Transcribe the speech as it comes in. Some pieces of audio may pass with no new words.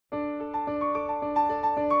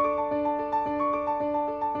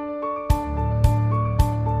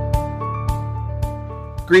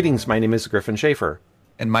Greetings, my name is Griffin Schaefer.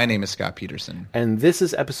 And my name is Scott Peterson. And this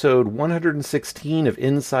is episode 116 of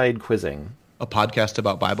Inside Quizzing, a podcast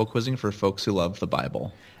about Bible quizzing for folks who love the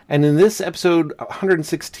Bible. And in this episode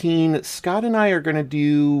 116, Scott and I are going to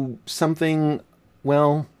do something,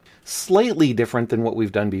 well, slightly different than what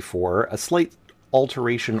we've done before, a slight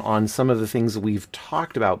alteration on some of the things that we've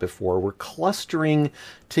talked about before. We're clustering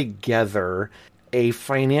together a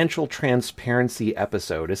financial transparency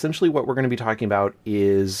episode. Essentially what we're going to be talking about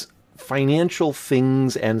is financial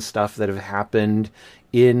things and stuff that have happened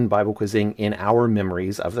in Bible quizzing in our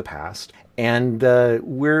memories of the past. And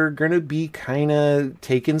we're going to be kind of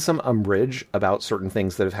taking some umbrage about certain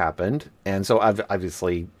things that have happened. And so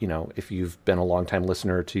obviously, you know, if you've been a longtime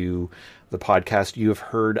listener to the podcast, you have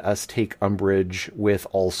heard us take umbrage with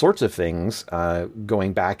all sorts of things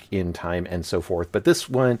going back in time and so forth. But this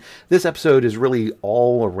episode is really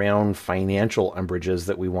all around financial umbrages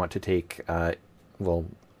that we want to take,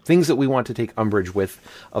 things that we want to take umbrage with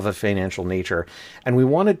of a financial nature. And we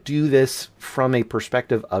want to do this from a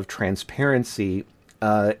perspective of transparency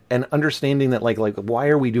and understanding that like why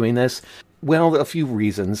are we doing this? Well, a few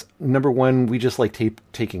reasons. Number one, we just like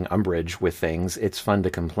taking umbrage with things. It's fun to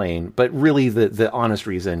complain. But really the honest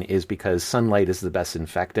reason is because sunlight is the best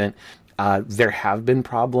disinfectant. There have been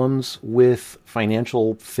problems with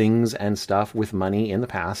financial things and stuff with money in the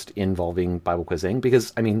past involving Bible quizzing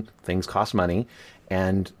because, I mean, things cost money.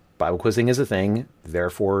 And Bible quizzing is a thing,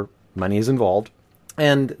 therefore money is involved.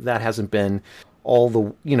 And that hasn't been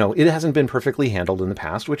it hasn't been perfectly handled in the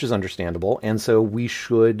past, which is understandable. And so we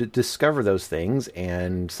should discover those things.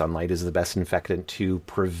 And sunlight is the best disinfectant to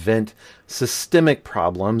prevent systemic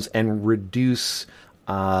problems and reduce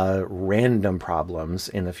random problems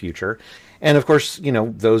in the future. And of course, you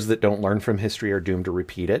know, those that don't learn from history are doomed to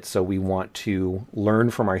repeat it. So we want to learn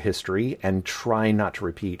from our history and try not to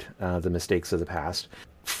repeat the mistakes of the past.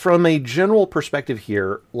 From a general perspective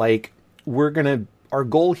here, our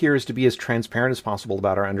goal here is to be as transparent as possible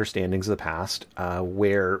about our understandings of the past,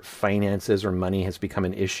 where finances or money has become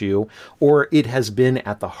an issue, or it has been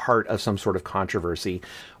at the heart of some sort of controversy.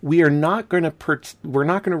 We're not going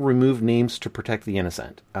to remove names to protect the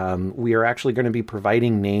innocent. We are actually going to be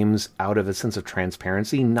providing names out of a sense of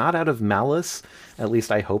transparency, not out of malice. At least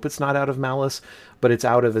I hope it's not out of malice, but it's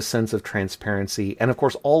out of a sense of transparency. And of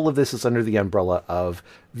course, all of this is under the umbrella of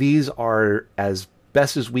these are as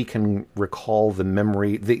best as we can recall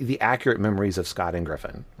the accurate memories of Scott and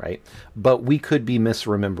Griffin, right? But we could be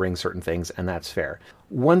misremembering certain things, and that's fair.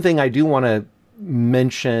 One thing I do want to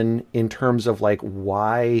mention in terms of like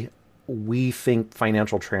why we think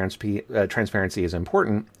financial transparency is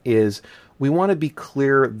important is we want to be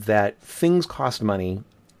clear that things cost money.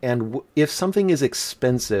 And if something is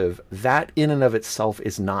expensive, that in and of itself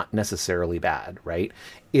is not necessarily bad, right?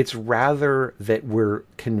 It's rather that we're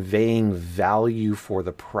conveying value for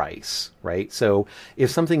the price, right? So if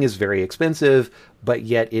something is very expensive, but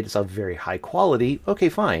yet it's of very high quality, okay,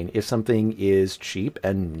 fine. If something is cheap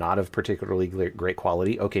and not of particularly great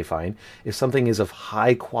quality, okay, fine. If something is of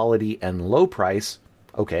high quality and low price,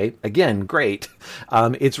 okay, again, great.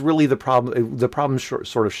 It's really the problem. The problem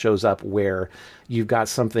sort of shows up where you've got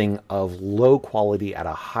something of low quality at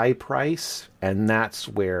a high price, and that's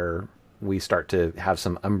where we start to have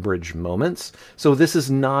some umbrage moments. So this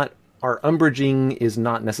is not, our umbraging is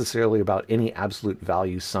not necessarily about any absolute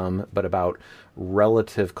value sum, but about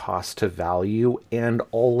relative cost to value and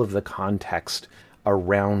all of the context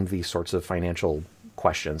around these sorts of financial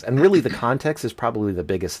questions. And really the context is probably the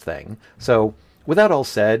biggest thing. So with that all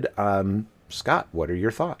said, Scott, what are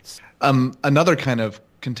your thoughts? Another kind of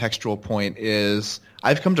contextual point is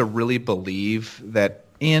I've come to really believe that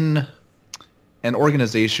in an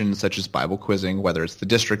organization such as Bible quizzing, whether it's the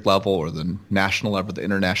district level or the national level, the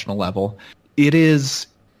international level, it is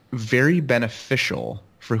very beneficial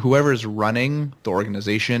for whoever's running the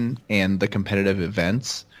organization and the competitive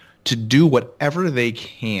events to do whatever they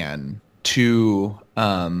can to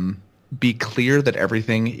be clear that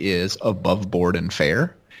everything is above board and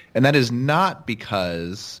fair. And that is not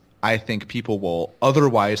because I think people will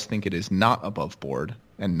otherwise think it is not above board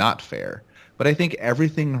and not fair. But I think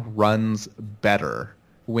everything runs better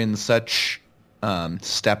when such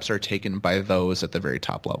steps are taken by those at the very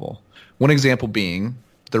top level. One example being,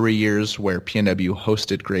 there were years where PNW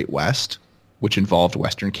hosted Great West, which involved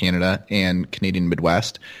Western Canada and Canadian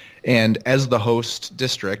Midwest. And as the host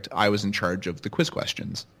district, I was in charge of the quiz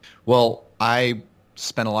questions. Well, I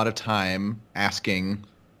spent a lot of time asking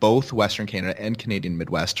both Western Canada and Canadian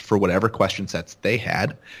Midwest for whatever question sets they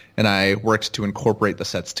had, and I worked to incorporate the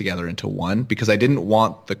sets together into one because I didn't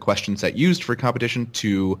want the question set used for competition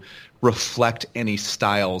to reflect any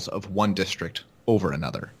styles of one district over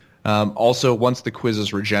another. Also, once the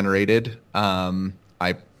quizzes were generated,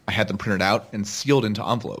 I had them printed out and sealed into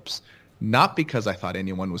envelopes. Not because I thought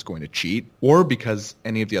anyone was going to cheat or because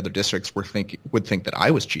any of the other districts would think that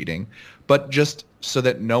I was cheating, but just so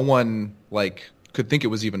that no one could think it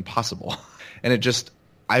was even possible. And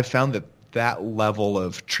I found that level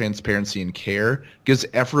of transparency and care gives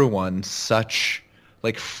everyone such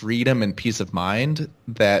freedom and peace of mind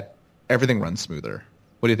that everything runs smoother.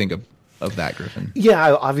 What do you think of that, Griffin?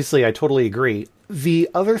 Yeah, obviously, I totally agree. The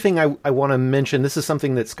other thing I want to mention, this is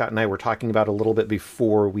something that Scott and I were talking about a little bit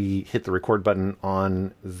before we hit the record button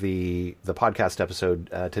on the podcast episode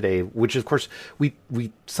today, which, of course, we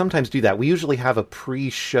sometimes do that. We usually have a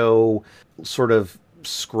pre-show sort of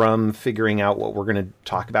scrum figuring out what we're going to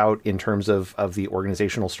talk about in terms of the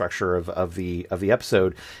organizational structure of the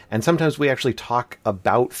episode. And sometimes we actually talk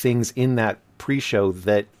about things in that pre-show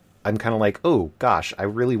that I'm kind of like, oh, gosh, I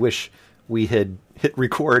really wish we had hit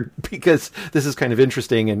record because this is kind of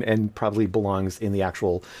interesting and probably belongs in the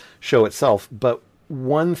actual show itself. But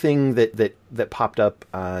one thing that popped up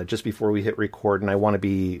just before we hit record, and I want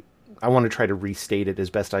to try to restate it as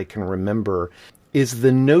best I can remember, is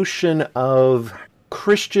the notion of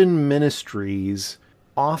Christian ministries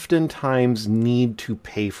oftentimes need to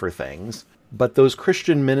pay for things, but those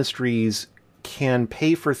Christian ministries can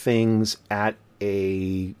pay for things at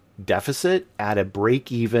a deficit, at a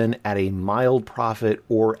break even, at a mild profit,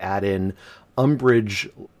 or at an umbrage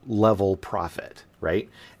level profit, right?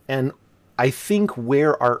 And I think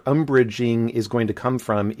where our umbraging is going to come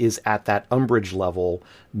from is at that umbrage level,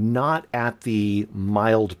 not at the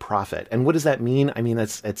mild profit. And what does that mean? I mean,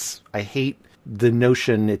 I hate the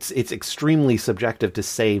notion, it's extremely subjective to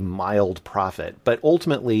say mild profit, but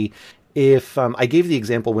ultimately, if I gave the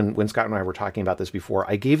example when Scott and I were talking about this before,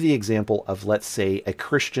 I gave the example of, let's say, a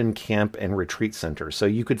Christian camp and retreat center. So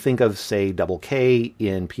you could think of, say, Double K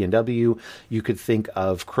in PNW. You could think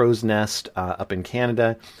of Crow's Nest up in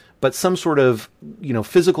Canada. But some sort of,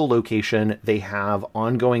 physical location, they have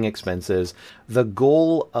ongoing expenses. The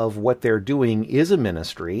goal of what they're doing is a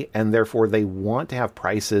ministry, and therefore they want to have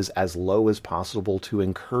prices as low as possible to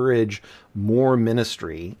encourage more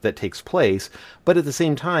ministry that takes place. But at the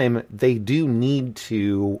same time, they do need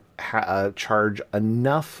to charge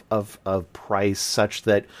enough of price such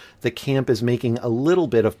that the camp is making a little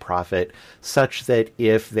bit of profit, such that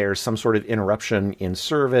if there's some sort of interruption in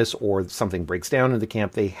service or something breaks down in the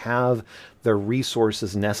camp, they have the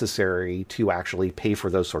resources necessary to actually pay for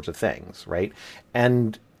those sorts of things, right?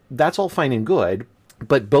 And that's all fine and good,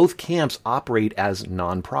 but both camps operate as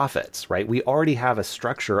nonprofits, right? We already have a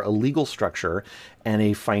structure, a legal structure, and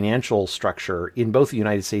a financial structure in both the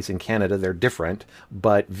United States and Canada. They're different,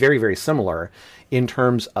 but very, very similar in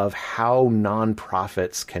terms of how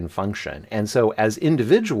nonprofits can function. And so as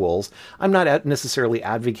individuals, I'm not necessarily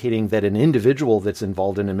advocating that an individual that's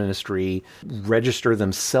involved in a ministry register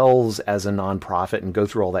themselves as a nonprofit and go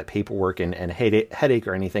through all that paperwork and headache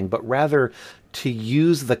or anything, but rather to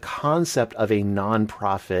use the concept of a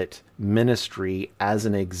nonprofit ministry as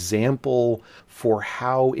an example for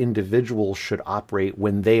how individuals should operate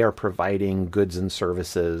when they are providing goods and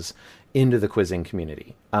services into the quizzing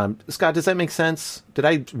community. Scott, does that make sense? Did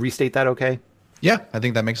I restate that okay? Yeah, I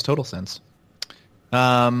think that makes total sense.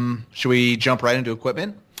 Should we jump right into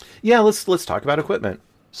equipment? Yeah, let's talk about equipment.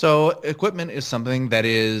 So equipment is something that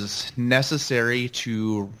is necessary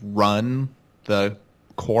to run the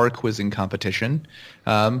core quizzing competition,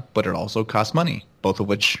 but it also costs money, both of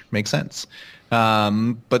which make sense.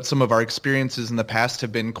 But some of our experiences in the past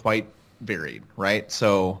have been quite varied, right?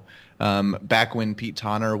 So back when Pete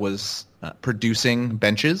Tonner was producing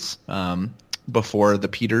benches before the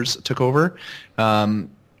Peters took over,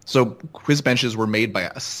 so quiz benches were made by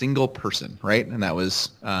a single person, right? And that was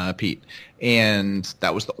Pete. And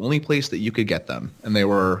that was the only place that you could get them. And they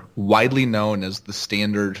were widely known as the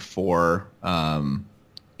standard for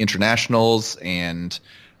internationals, and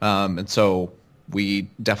so we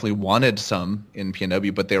definitely wanted some in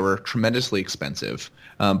PNW, but they were tremendously expensive,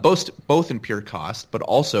 both in pure cost, but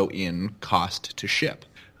also in cost to ship,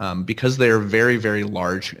 because they're very, very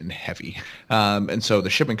large and heavy. And so the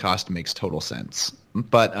shipping cost makes total sense.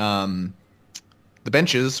 But the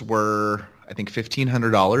benches were, I think,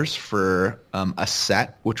 $1,500 for a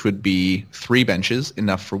set, which would be 3 benches,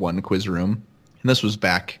 enough for one quiz room. And this was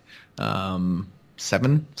back 7,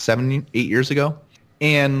 8 years ago.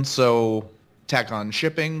 And so tack on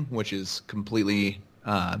shipping, which is completely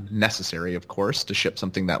necessary, of course, to ship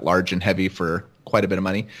something that large and heavy for quite a bit of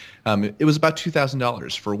money. It was about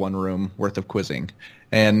 $2,000 for one room worth of quizzing.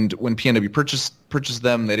 And when PNW purchased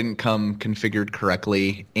them, they didn't come configured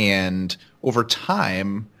correctly. And over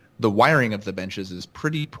time, the wiring of the benches is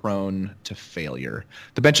pretty prone to failure.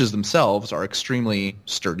 The benches themselves are extremely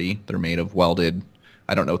sturdy. They're made of welded,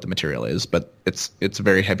 I don't know what the material is, but it's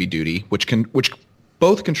very heavy duty, which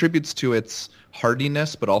both contributes to its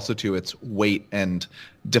hardiness, but also to its weight and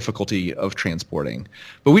difficulty of transporting.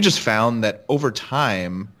 But we just found that over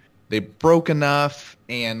time, they broke enough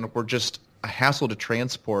and were just a hassle to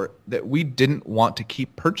transport that we didn't want to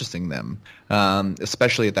keep purchasing them,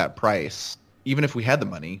 especially at that price. Even if we had the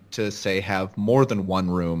money to, say, have more than one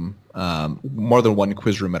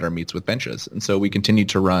quiz room at our meets with benches. And so we continued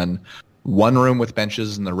to run one room with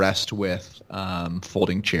benches and the rest with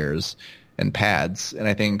folding chairs and pads. And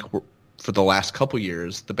I think for the last couple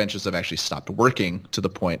years, the benches have actually stopped working to the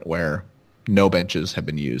point where no benches have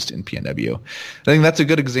been used in PNW. I think that's a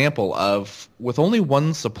good example of, with only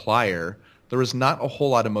one supplier, there is not a whole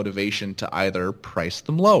lot of motivation to either price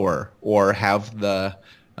them lower or have the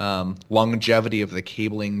longevity of the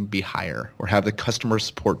cabling be higher or have the customer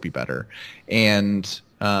support be better. And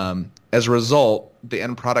as a result, the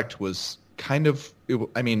end product was kind of,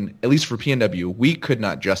 I mean, at least for PNW, we could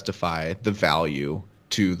not justify the value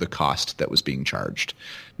to the cost that was being charged.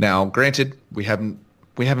 Now, granted, we haven't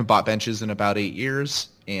bought benches in about 8 years,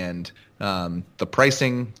 and the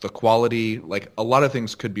pricing, the quality, like a lot of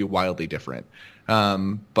things could be wildly different.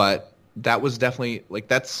 But that was definitely, like,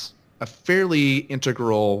 that's a fairly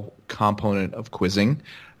integral component of quizzing.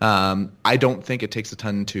 I don't think it takes a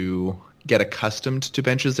ton to get accustomed to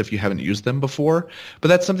benches if you haven't used them before, but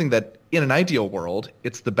that's something that in an ideal world,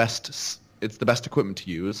 it's the best equipment to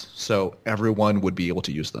use, so everyone would be able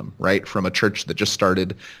to use them, right? From a church that just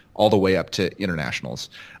started all the way up to internationals.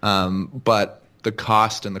 But the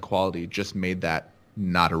cost and the quality just made that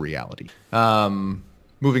not a reality.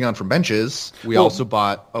 Moving on from benches, we also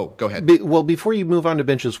bought... Oh, go ahead. Well, before you move on to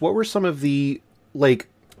benches, what were some of the, like,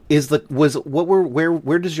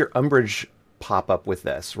 where does your umbrage pop up with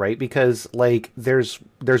this, right? Because, like, there's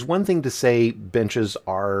one thing to say benches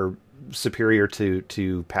are superior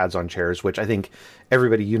to pads on chairs, which I think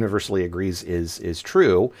everybody universally agrees is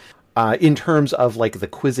true, in terms of, like, the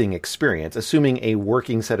quizzing experience. Assuming a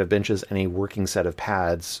working set of benches and a working set of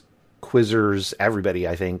pads, quizzers, everybody,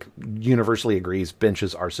 I think, universally agrees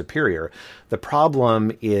benches are superior. The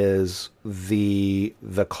problem is the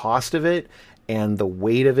cost of it and the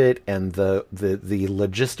weight of it and the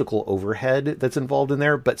logistical overhead that's involved in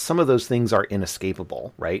there. But some of those things are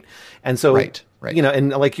inescapable, right? And so, right. You know, and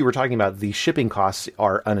like you were talking about, the shipping costs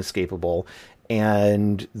are unescapable,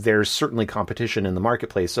 and there's certainly competition in the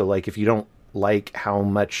marketplace. So, like, if you don't like how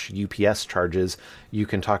much UPS charges, you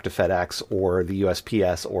can talk to FedEx or the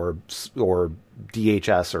USPS or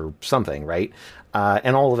DHS or something, right?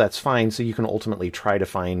 And all of that's fine. So you can ultimately try to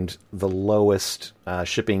find the lowest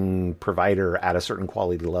shipping provider at a certain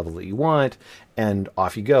quality level that you want, and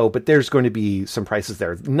off you go. But there's going to be some prices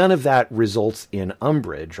there. None of that results in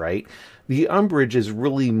umbrage, right? The umbrage is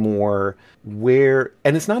really more where,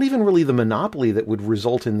 and it's not even really the monopoly that would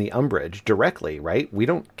result in the umbrage directly, right? We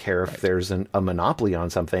don't care if there's a monopoly on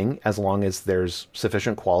something, as long as there's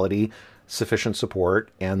sufficient quality, sufficient support,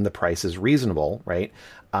 and the price is reasonable, right?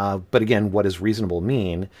 But again, what does reasonable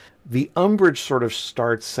mean? The umbrage sort of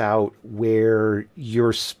starts out where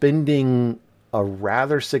you're spending a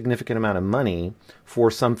rather significant amount of money for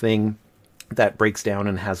something that breaks down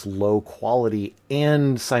and has low quality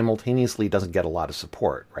and simultaneously doesn't get a lot of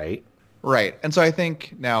support, right? Right. And so I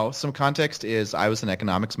think now some context is I was an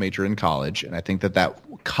economics major in college, and I think that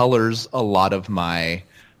colors a lot of my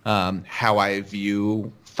how I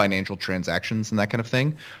view financial transactions and that kind of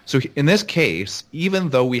thing. So in this case, even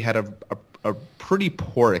though we had a pretty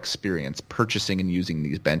poor experience purchasing and using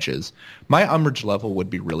these benches, my umbrage level would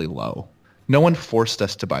be really low. No one forced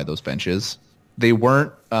us to buy those benches. They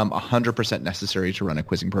weren't 100% necessary to run a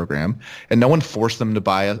quizzing program, and no one forced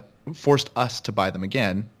us to buy them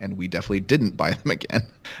again, and we definitely didn't buy them again.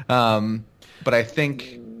 But I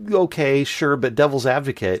think... Okay, sure, but devil's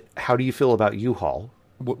advocate, how do you feel about U-Haul?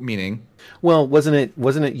 Meaning? Well, wasn't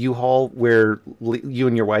it U-Haul where you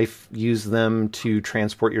and your wife used them to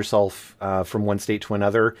transport yourself from one state to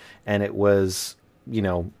another, and it was, you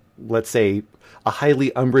know, let's say a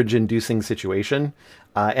highly umbrage-inducing situation?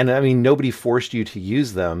 And I mean, nobody forced you to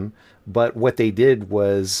use them, but what they did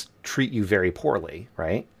was treat you very poorly,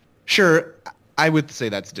 right? Sure. I would say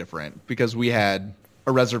that's different because we had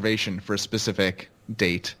a reservation for a specific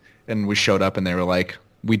date, and we showed up and they were like,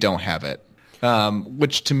 we don't have it.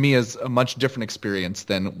 Which to me is a much different experience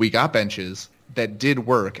than we got benches that did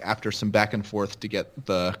work after some back and forth to get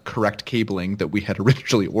the correct cabling that we had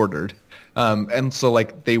originally ordered. And so,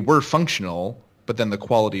 like, they were functional, but then the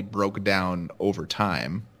quality broke down over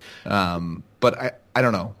time. But I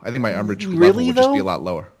don't know. I think my umbrage level Really, would just be though? a lot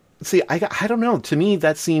lower. See, I don't know. To me,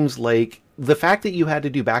 that seems like the fact that you had to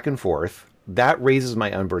do back and forth, that raises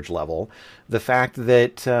my umbrage level. The fact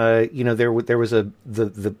that there was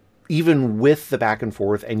the even with the back and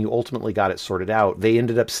forth, and you ultimately got it sorted out, they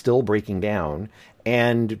ended up still breaking down,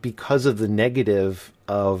 and because of the negative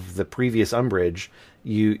of the previous umbrage,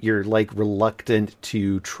 you're like reluctant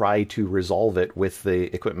to try to resolve it with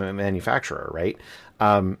the equipment manufacturer, right?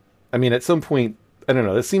 I mean, at some point, I don't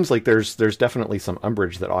know. It seems like there's definitely some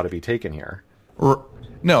umbrage that ought to be taken here.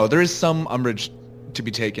 No, there is some umbrage to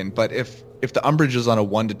be taken, but if the umbrage is on a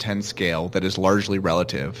 1 to 10 scale that is largely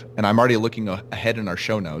relative, and I'm already looking ahead in our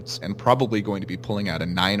show notes and probably going to be pulling out a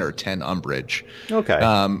 9 or 10 umbrage.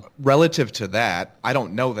 Okay. Relative to that, I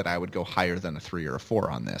don't know that I would go higher than a 3 or a 4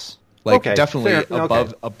 on this. Like, Okay, definitely fair.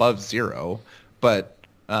 Okay. above 0, but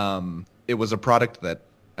it was a product that,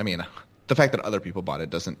 I mean, the fact that other people bought it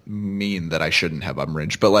doesn't mean that I shouldn't have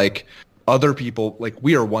umbrage, but like other people, like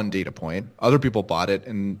we are one data point. Other people bought it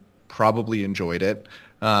and probably enjoyed it.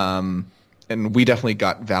 And we definitely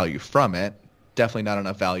got value from it. Definitely not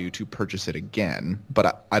enough value to purchase it again,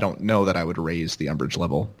 but I don't know that I would raise the umbrage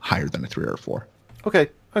level higher than a 3 or a 4. Okay.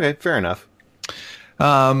 Fair enough.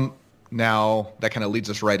 Now that kind of leads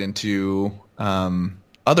us right into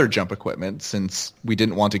other jump equipment. Since we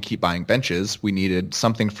didn't want to keep buying benches, we needed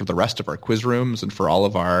something for the rest of our quiz rooms and for all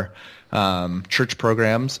of our church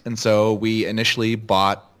programs. And so we initially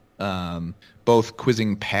bought both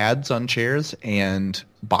quizzing pads on chairs and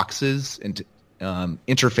boxes and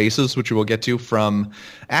interfaces, which we will get to, from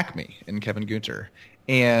Acme and Kevin Gunter.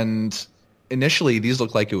 And initially, these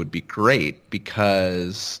looked like it would be great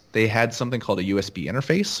because they had something called a USB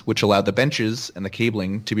interface, which allowed the benches and the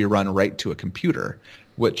cabling to be run right to a computer.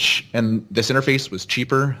 And this interface was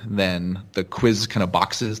cheaper than the quiz kind of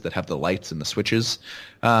boxes that have the lights and the switches.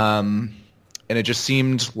 And it just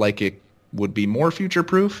seemed like it would be more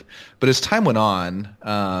future-proof. But as time went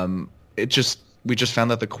on, we just found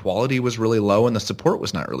that the quality was really low and the support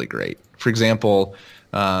was not really great. For example,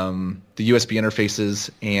 the USB interfaces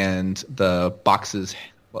and the boxes,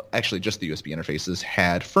 well, actually just the USB interfaces,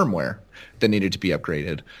 had firmware that needed to be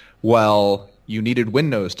upgraded. Well, you needed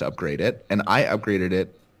Windows to upgrade it, and I upgraded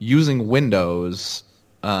it using Windows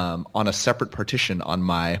on a separate partition on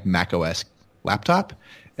my Mac OS laptop.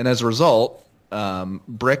 And as a result,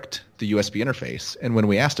 bricked the USB interface. And when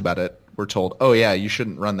we asked about it, we're told, oh yeah, you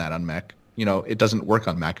shouldn't run that on Mac. You know, it doesn't work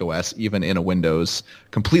on Mac OS, even in a Windows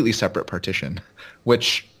completely separate partition,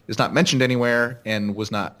 which is not mentioned anywhere and the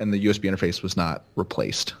USB interface was not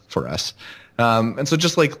replaced for us. And so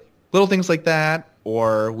just like little things like that,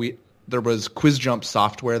 or there was QuizJump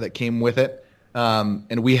software that came with it,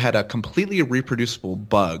 and we had a completely reproducible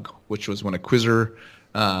bug, which was when a quizzer,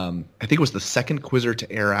 I think it was the second quizzer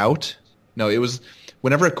to air out. No, it was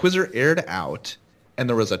whenever a quizzer aired out and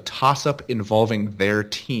there was a toss-up involving their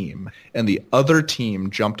team and the other team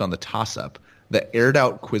jumped on the toss-up, the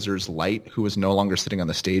aired-out quizzer's light, who was no longer sitting on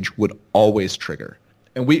the stage, would always trigger.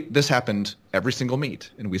 And this happened every single meet,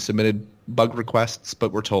 and we submitted bug requests,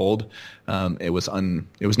 but were told it was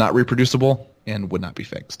not reproducible and would not be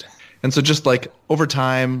fixed. And so just like over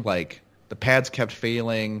time, like the pads kept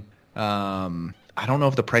failing. I don't know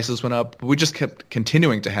if the prices went up, but we just kept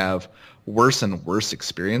continuing to have worse and worse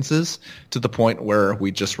experiences to the point where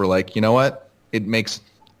we just were like, you know what?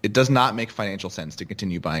 It does not make financial sense to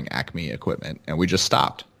continue buying Acme equipment, and we just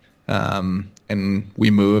stopped. And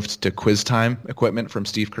we moved to QuizTime equipment from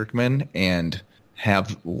Steve Kirkman and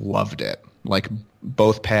have loved it. Like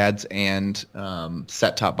both pads and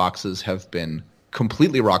set-top boxes have been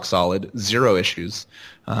completely rock solid, 0 issues.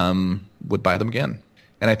 Would buy them again.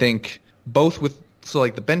 And I think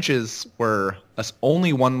like the benches were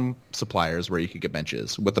only one suppliers where you could get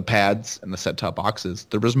benches. With the pads and the set-top boxes,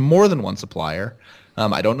 there was more than one supplier.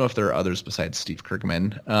 I don't know if there are others besides Steve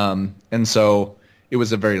Kirkman. And so it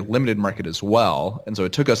was a very limited market as well. And so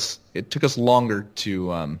it took us longer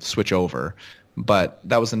to switch over. But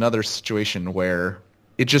that was another situation where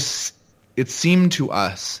it seemed to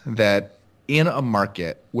us that in a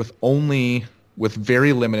market with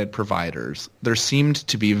very limited providers, there seemed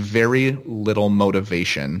to be very little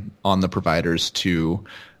motivation on the providers to,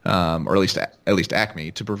 or at least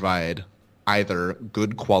Acme, to provide either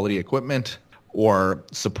good quality equipment or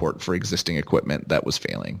support for existing equipment that was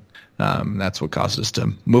failing. That's what caused us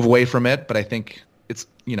to move away from it. But I think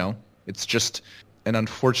it's just an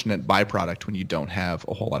unfortunate byproduct when you don't have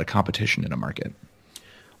a whole lot of competition in a market.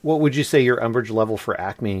 What would you say your umbrage level for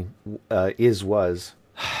Acme was?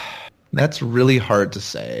 That's really hard to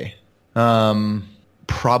say.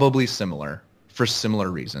 Probably similar, for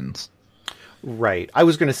similar reasons. Right. I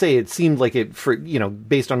was going to say it seemed like it for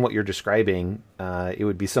based on what you're describing, it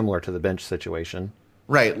would be similar to the bench situation.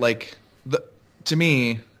 Right. Like to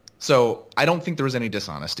me, so I don't think there was any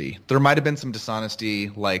dishonesty. There might have been some dishonesty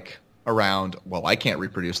like around, well, I can't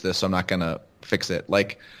reproduce this, so I'm not going to fix it.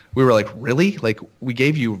 Like we were like, really? Like we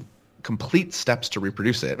gave you complete steps to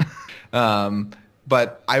reproduce it.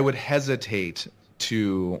 But I would hesitate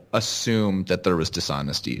to assume that there was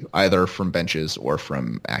dishonesty either from benches or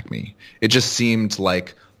from Acme. It just seemed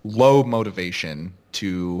like low motivation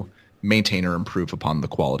to maintain or improve upon the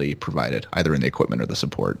quality provided, either in the equipment or the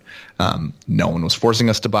support. No one was forcing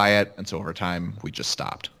us to buy it, and so over time we just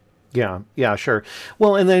stopped. Yeah, sure.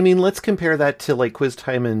 Well, and I mean, let's compare that to like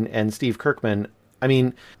QuizTime and Steve Kirkman. I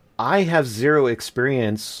mean, I have zero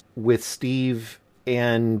experience with Steve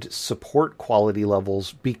and support quality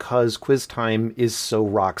levels because QuizTime is so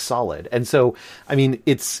rock solid. And so, I mean,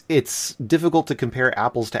 it's difficult to compare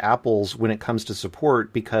apples to apples when it comes to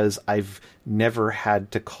support because I've never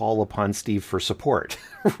had to call upon Steve for support,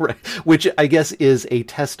 right? Which I guess is a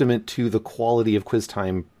testament to the quality of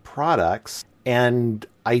QuizTime products. And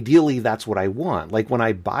ideally, that's what I want. Like when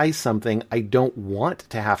I buy something, I don't want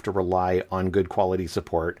to have to rely on good quality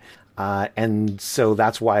support. And so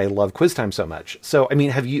that's why I love QuizTime so much. So, I mean,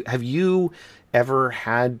 have you ever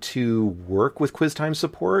had to work with QuizTime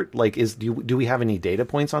support? Like, do we have any data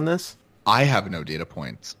points on this? I have no data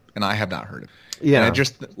points, and I have not heard it. Yeah, and I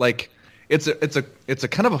just like it's a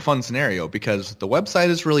kind of a fun scenario because the website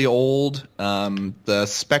is really old. The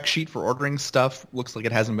spec sheet for ordering stuff looks like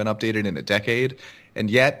it hasn't been updated in a decade, and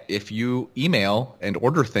yet if you email and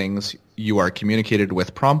order things, you are communicated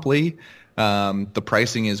with promptly. The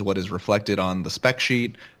pricing is what is reflected on the spec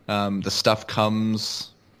sheet. The stuff comes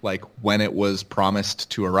like when it was promised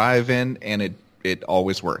to arrive in, and it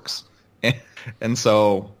always works. And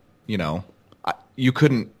so, you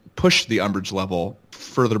couldn't push the umbrage level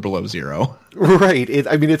further below zero. Right.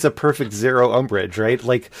 It's a perfect zero umbrage, right?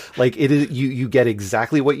 Like it is, you get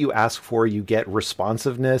exactly what you ask for. You get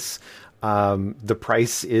responsiveness. The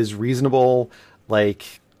price is reasonable.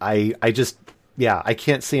 Like I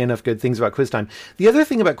can't say enough good things about QuizTime. The other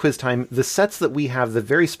thing about QuizTime, the sets that we have,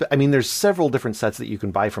 there's several different sets that you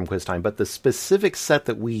can buy from QuizTime, but the specific set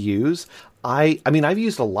that we use, I've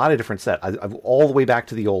used a lot of different sets. I've all the way back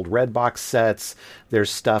to the old Redbox sets. There's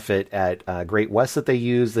stuff at Great West that they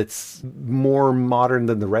use that's more modern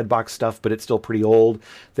than the Redbox stuff, but it's still pretty old.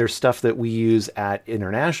 There's stuff that we use at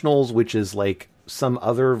Internationals, which is like some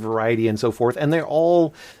other variety and so forth. And they're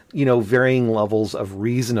all, varying levels of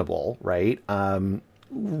reasonable, right?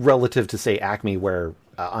 Relative to, say, Acme, where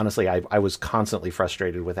honestly, I was constantly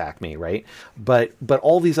frustrated with Acme, right? But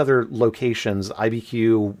all these other locations,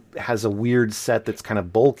 IBQ has a weird set that's kind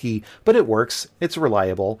of bulky, but it works. It's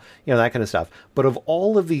reliable, that kind of stuff. But of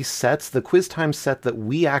all of these sets, the QuizTime set that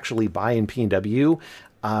we actually buy in P&W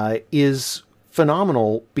is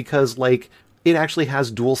phenomenal because, like, it actually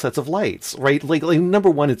has dual sets of lights, right? Like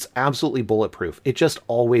number one, it's absolutely bulletproof. It just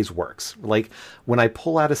always works. Like when I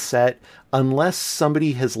pull out a set, unless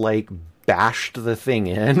somebody has like bashed the thing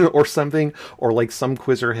in or something, or like some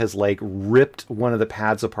quizzer has like ripped one of the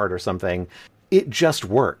pads apart or something, it just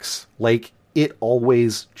works. Like it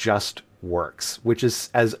always just works, which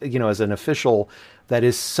is, as an official, that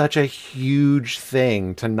is such a huge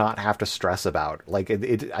thing to not have to stress about. Like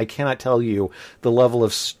I cannot tell you the level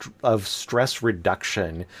of stress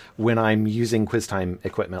reduction when I'm using QuizTime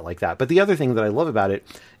equipment like that. But the other thing that I love about it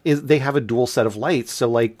is they have a dual set of lights. So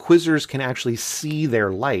like quizzers can actually see their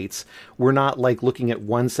lights. We're not like looking at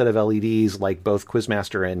one set of LEDs like both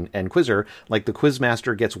Quizmaster and Quizzer. Like the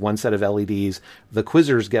Quizmaster gets one set of LEDs, the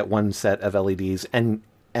Quizzers get one set of LEDs, and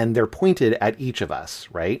they're pointed at each of us,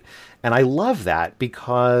 right? And I love that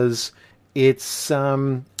because it's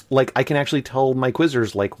like I can actually tell my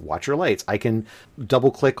quizzers, like, watch your lights. I can double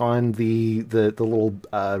click on the little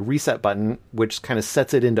reset button, which kind of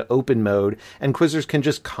sets it into open mode, and quizzers can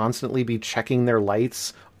just constantly be checking their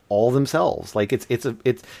lights all themselves. Like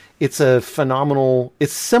it's a phenomenal.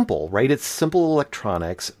 It's simple, right? It's simple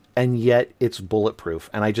electronics, and yet it's bulletproof.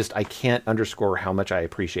 And I can't underscore how much I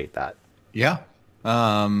appreciate that. Yeah.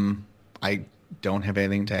 I don't have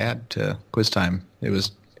anything to add to QuizTime. It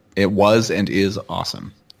was and is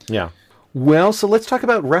awesome. Yeah. Well, so let's talk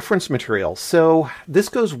about reference material. So this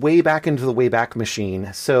goes way back into the Wayback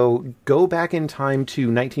Machine. So go back in time to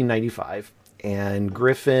 1995, and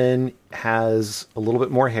Griffin has a little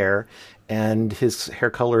bit more hair, and his hair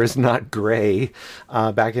color is not gray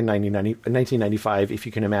back in 1995, if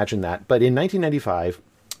you can imagine that. But in 1995,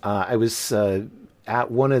 I was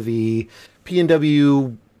at one of the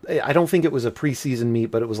P&W, I don't think it was a preseason meet,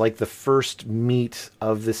 but it was like the first meet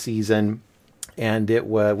of the season. and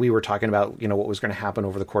we were talking about, what was going to happen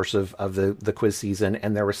over the course of the quiz season,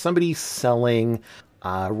 and there was somebody selling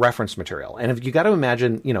reference material. And if you got to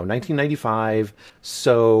imagine, 1995,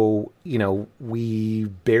 so, we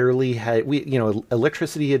barely had,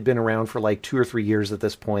 electricity had been around for like 2 or 3 years at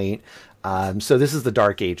this point. So this is the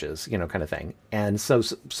dark ages, kind of thing. And so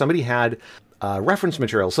somebody had reference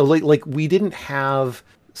material. So like we didn't have,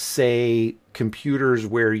 say, computers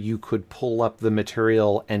where you could pull up the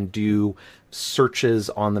material and do searches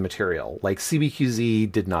on the material. Like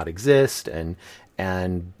CBQZ did not exist, and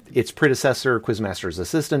its predecessor, Quizmaster's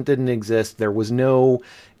Assistant, didn't exist. There was no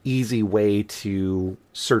easy way to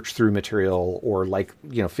search through material or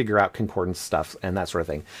figure out concordance stuff and that sort of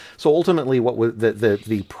thing. So ultimately, what was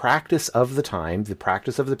the practice of the time, the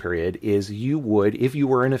practice of the period, is you would, if you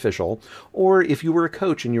were an official or if you were a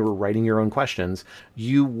coach and you were writing your own questions,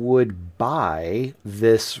 you would buy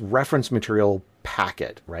this reference material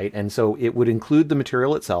packet, right? And so it would include the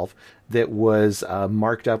material itself that was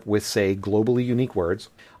marked up with, say, globally unique words.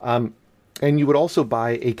 And you would also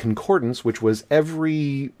buy a concordance, which was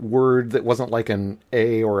every word that wasn't like an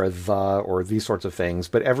a or a the or these sorts of things,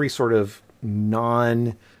 but every sort of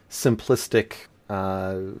non-simplistic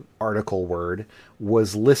article word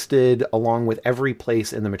was listed along with every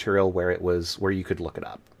place in the material where you could look it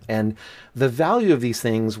up. And the value of these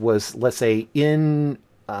things was, let's say, in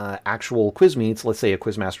actual quiz meets, let's say a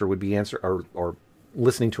quizmaster would be or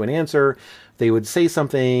listening to an answer, they would say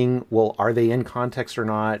something. Well, are they in context or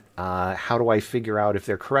not? How do I figure out if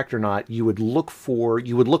they're correct or not? You would look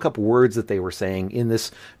up words that they were saying in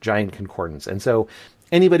this giant concordance. And so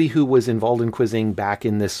anybody who was involved in quizzing back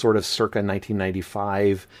in this sort of circa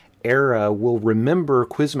 1995 era will remember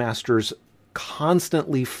quizmasters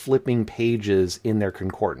constantly flipping pages in their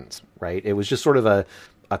concordance, right? It was just sort of a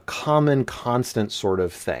common, constant sort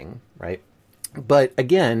of thing, right? But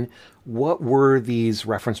again, what were these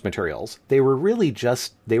reference materials? They were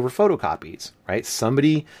photocopies, right?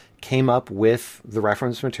 Somebody came up with the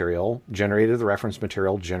reference material, generated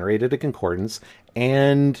a concordance,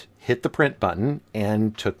 and hit the print button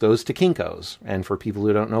and took those to Kinko's. And for people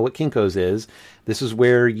who don't know what Kinko's is, this is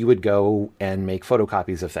where you would go and make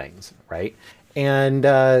photocopies of things, right? And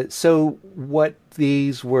so what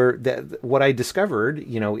these were, what I discovered,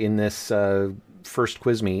 in this first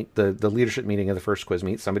quiz meet, the leadership meeting of the first quiz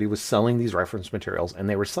meet, somebody was selling these reference materials, and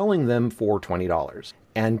they were selling them for $20.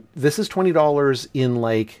 And this is $20 in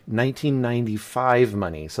like 1995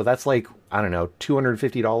 money. So that's like, I don't know,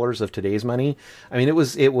 $250 of today's money. I mean, it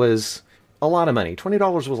was a lot of money.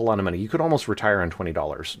 $20 was a lot of money. You could almost retire on $20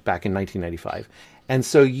 back in 1995. And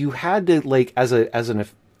so you had to, like, as an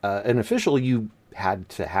official, you had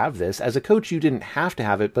to have this. As a coach, you didn't have to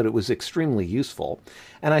have it, but it was extremely useful.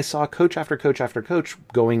 And I saw coach after coach after coach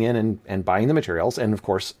going in and buying the materials. And of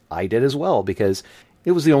course, I did as well, because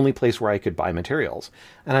it was the only place where I could buy materials.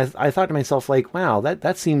 And I thought to myself, like, wow,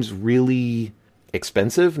 that seems really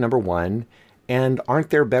expensive, number one. And aren't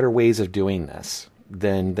there better ways of doing this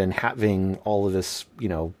than having all of this,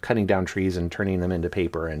 cutting down trees and turning them into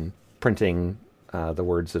paper and printing the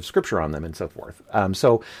words of scripture on them and so forth.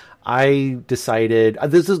 So I decided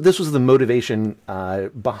this was the motivation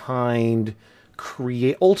behind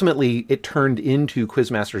ultimately it turned into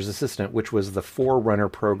Quizmaster's Assistant, which was the forerunner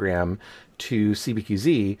program to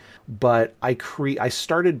CBQZ. But I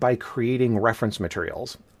started by creating reference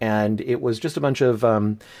materials, and it was just a bunch of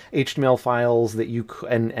HTML files that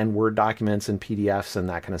and Word documents and PDFs and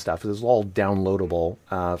that kind of stuff. It was all downloadable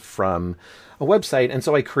from a website. And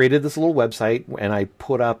so I created this little website, and I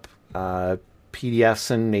put up PDFs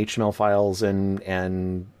and HTML files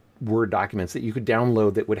and Word documents that you could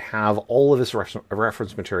download that would have all of this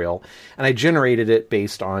reference material. And I generated it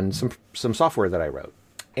based on some software that I wrote.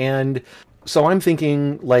 And so I'm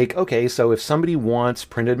thinking, like, okay, so if somebody wants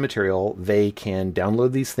printed material, they can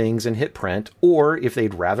download these things and hit print, or if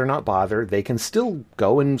they'd rather not bother, they can still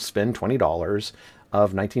go and spend $20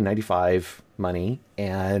 of 1995 money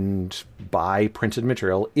and buy printed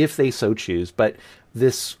material if they so choose. But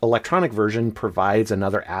this electronic version provides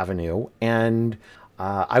another avenue, and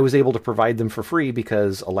I was able to provide them for free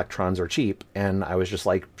because electrons are cheap. And I was just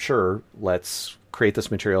like, sure, let's create this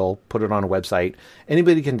material, put it on a website.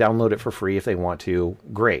 Anybody can download it for free if they want to.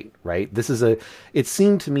 Great, right? It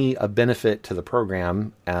seemed to me a benefit to the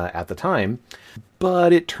program at the time,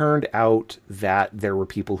 but it turned out that there were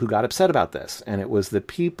people who got upset about this. And it was the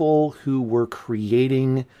people who were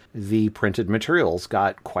creating the printed materials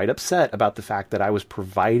got quite upset about the fact that I was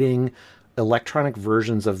providing electronic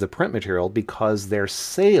versions of the print material because their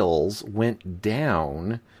sales went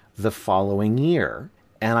down the following year.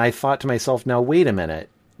 And I thought to myself, now, wait a minute.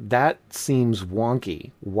 that seems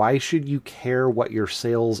wonky. Why should you care what your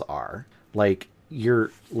sales are? Like, you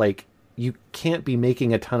can't be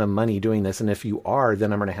making a ton of money doing this, and if you are,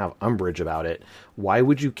 then I'm going to have umbrage about it. Why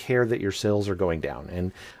would you care that your sales are going down?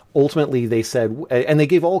 And ultimately they said, and they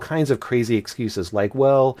gave all kinds of crazy excuses, like,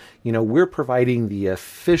 well, we're providing the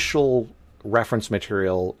official reference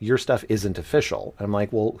material, your stuff isn't official. And I'm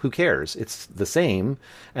like, well, who cares? It's the same.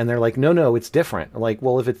 And they're like, no, it's different. I'm like,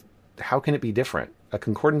 well, how can it be different? A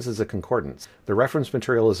concordance is a concordance. The reference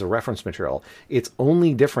material is a reference material. It's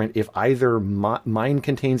only different if either mine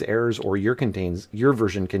contains errors or your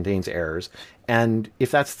version contains errors. And if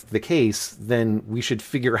that's the case, then we should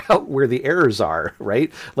figure out where the errors are,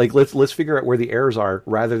 right? Like, let's figure out where the errors are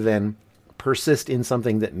rather than persist in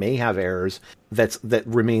something that may have errors that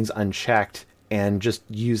remains unchecked and just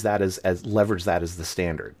use that as leverage that as the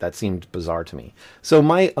standard. That seemed bizarre to me. So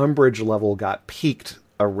my umbrage level got peaked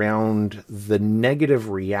around the negative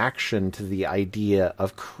reaction to the idea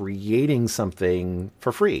of creating something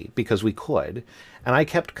for free because we could. And I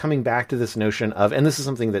kept coming back to this notion of, and this is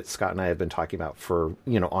something that Scott and I have been talking about for,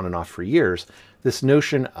 on and off for years, this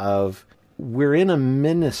notion of we're in a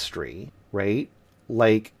ministry, right?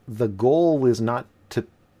 Like, the goal is not to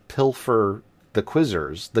pilfer the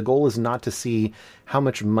quizzers. The goal is not to see how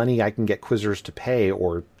much money I can get quizzers to pay,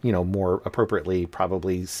 or, more appropriately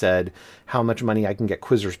probably said, how much money I can get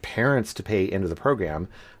quizzers' parents to pay into the program.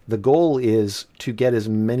 The goal is to get as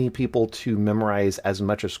many people to memorize as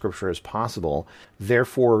much of Scripture as possible.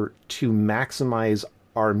 Therefore, to maximize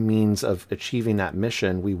our means of achieving that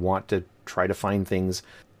mission, we want to try to find things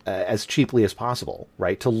as cheaply as possible,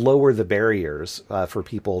 right? To lower the barriers for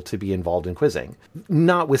people to be involved in quizzing,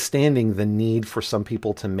 notwithstanding the need for some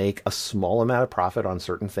people to make a small amount of profit on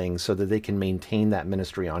certain things so that they can maintain that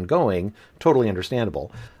ministry ongoing. Totally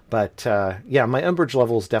understandable. But my umbrage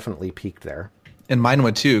levels definitely peaked there. And mine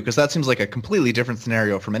would too, because that seems like a completely different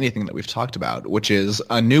scenario from anything that we've talked about, which is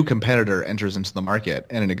a new competitor enters into the market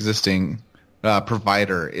and an existing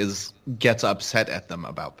provider gets upset at them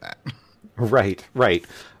about that. Right.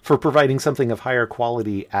 For providing something of higher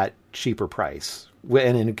quality at cheaper price.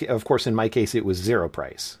 And of course, in my case, it was zero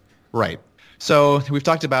price. Right. So we've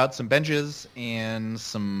talked about some benches and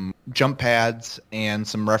some jump pads and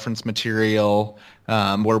some reference material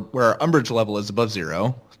where our umbrage level is above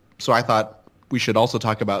zero. So I thought we should also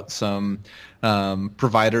talk about some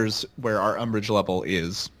providers where our umbrage level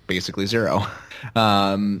is basically zero.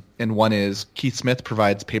 And one is Keith Smith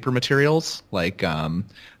provides paper materials like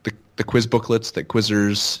the quiz booklets that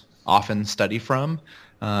quizzers often study from,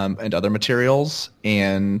 and other materials.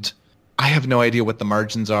 And I have no idea what the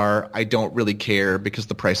margins are. I don't really care because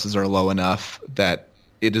the prices are low enough that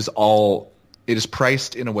it is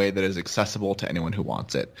priced in a way that is accessible to anyone who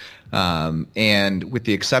wants it. And with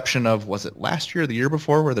the exception of, was it last year or the year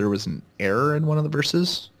before where there was an error in one of the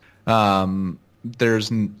verses?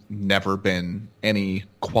 There's never been any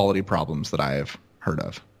quality problems that I have heard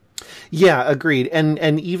of. Yeah, agreed.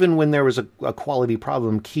 And even when there was a quality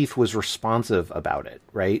problem, Keith was responsive about it,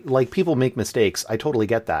 right? Like, people make mistakes. I totally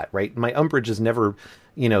get that, right? My umbrage is never,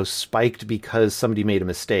 spiked because somebody made a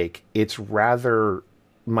mistake. It's rather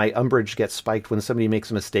my umbrage gets spiked when somebody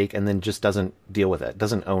makes a mistake and then just doesn't deal with it,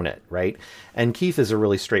 doesn't own it, right? And Keith is a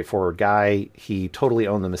really straightforward guy. He totally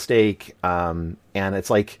owned the mistake. And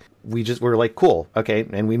it's like, we're like, cool, okay,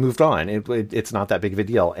 and we moved on. It's not that big of a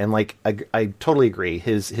deal. And like, I totally agree.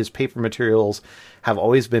 His paper materials have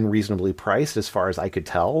always been reasonably priced, as far as I could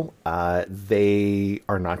tell. They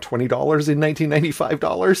are not $20 in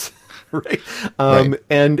 $1995, right? Right.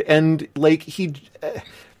 And like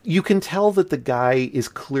you can tell that the guy is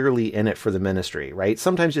clearly in it for the ministry, right?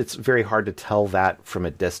 Sometimes it's very hard to tell that from a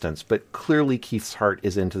distance, but clearly Keith's heart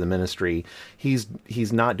is into the ministry. He's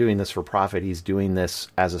not doing this for profit. He's doing this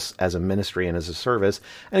as a ministry and as a service,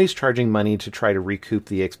 and he's charging money to try to recoup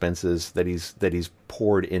the expenses that he's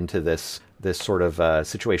poured into this sort of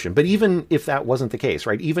situation. But even if that wasn't the case,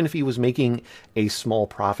 right? Even if he was making a small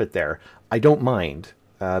profit there, I don't mind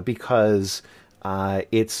because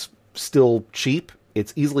it's still cheap.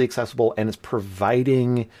 It's easily accessible, and it's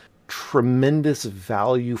providing tremendous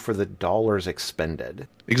value for the dollars expended.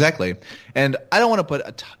 Exactly. And I don't want to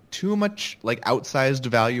put too much like outsized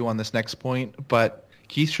value on this next point, but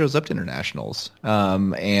Keith shows up to internationals.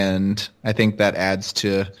 And I think that adds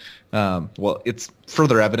to, it's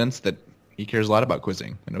further evidence that he cares a lot about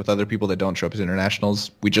quizzing. And with other people that don't show up to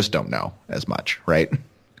internationals, we just don't know as much, right?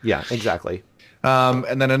 Yeah, exactly.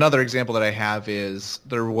 And then another example that I have is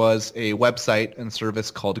there was a website and service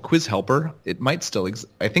called Quiz Helper. It might still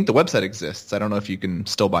I think the website exists. I don't know if you can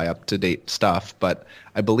still buy up-to-date stuff, but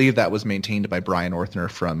I believe that was maintained by Brian Orthner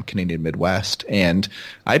from Canadian Midwest. And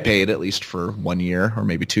I paid at least for 1 year or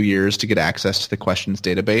maybe 2 years to get access to the questions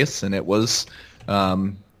database, and it was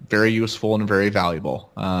very useful and very valuable,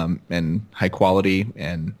 and high quality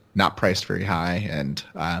and not priced very high, and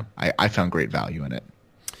I found great value in it.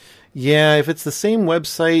 Yeah, if it's the same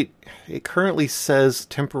website, it currently says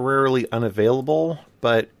temporarily unavailable,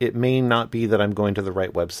 but it may not be that I'm going to the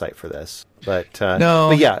right website for this. But No.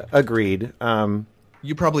 But yeah, agreed.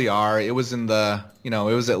 You probably are. It was in the, it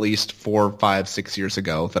was at least 4, 5, 6 years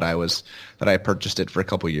ago that I purchased it for a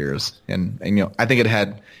couple years, and I think it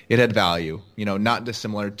had value. Not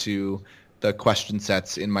dissimilar to the question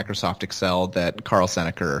sets in Microsoft Excel that Carl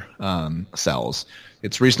Senecker sells.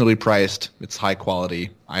 It's reasonably priced. It's high quality.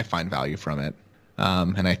 I find value from it,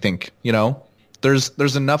 and I think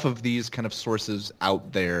there's enough of these kind of sources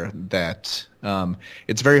out there that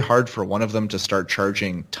it's very hard for one of them to start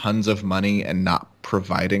charging tons of money and not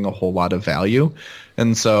providing a whole lot of value.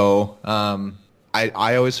 And so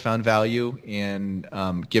I always found value in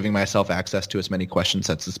giving myself access to as many question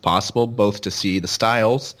sets as possible, both to see the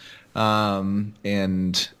styles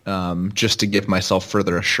and just to give myself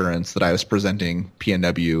further assurance that I was presenting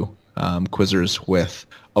PNW quizzers with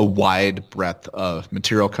a wide breadth of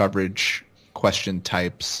material coverage, question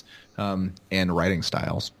types, and writing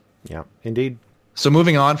styles. Yeah, indeed. So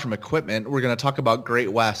moving on from equipment, we're going to talk about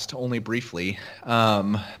Great West only briefly.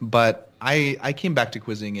 But I came back to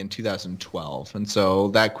quizzing in 2012. And so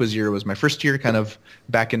that quiz year was my first year kind of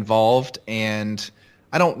back involved. And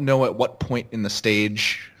I don't know at what point in the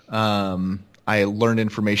stage I learned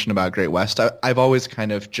information about Great West. I've always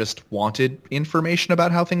kind of just wanted information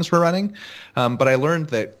about how things were running. But I learned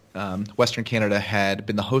that Western Canada had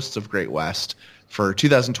been the hosts of Great West for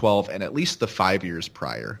 2012 and at least the 5 years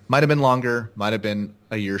prior. Might have been longer, might have been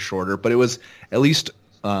a year shorter, but it was at least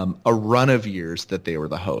a run of years that they were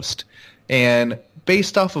the host. And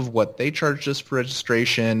based off of what they charged us for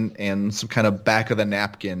registration and some kind of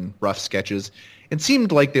back-of-the-napkin rough sketches, it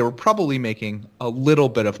seemed like they were probably making a little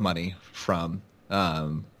bit of money from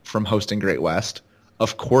hosting Great West.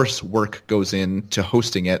 Of course, work goes into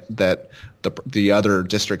hosting it that the other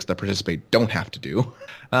districts that participate don't have to do.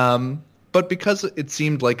 But because it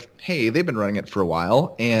seemed like, hey, they've been running it for a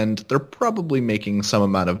while and they're probably making some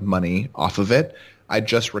amount of money off of it, I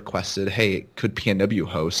just requested, hey, could PNW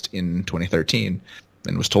host in 2013?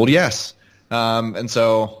 And was told yes. And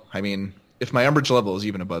so, I mean, if my umbrage level is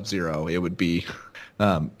even above 0, it would be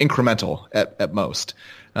incremental at most,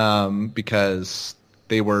 because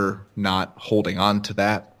they were not holding on to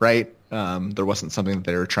that, right? There wasn't something that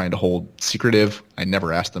they were trying to hold secretive. I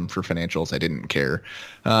never asked them for financials. I didn't care.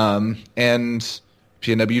 And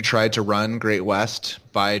PNW tried to run Great West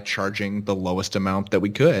by charging the lowest amount that we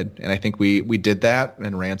could. And I think we did that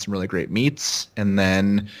and ran some really great meets. And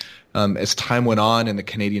then as time went on in the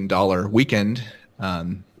Canadian dollar weekend,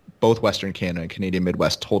 both Western Canada and Canadian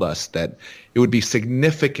Midwest told us that it would be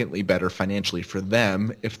significantly better financially for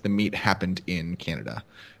them if the meet happened in Canada.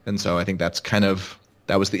 And so I think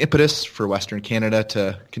that was the impetus for Western Canada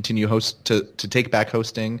to continue to take back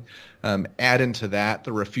hosting. Add into that,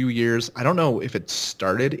 there were a few years, I don't know if it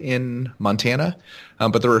started in Montana,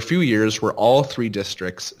 but there were a few years where all 3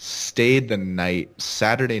 districts stayed the night,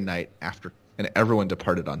 Saturday night after, and everyone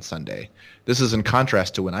departed on Sunday. This is in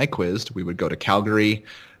contrast to when I quizzed. We would go to Calgary,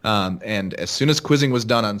 and as soon as quizzing was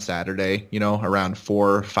done on Saturday, around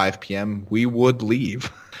 4 or 5 p.m., we would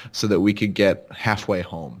leave so that we could get halfway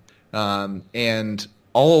home. And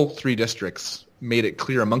all 3 districts made it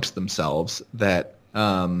clear amongst themselves that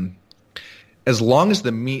as long as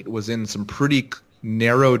the meet was in some pretty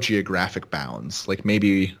narrow geographic bounds, like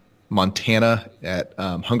maybe Montana at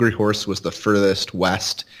Hungry Horse was the furthest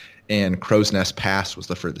west and Crow's Nest Pass was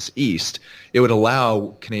the furthest east, it would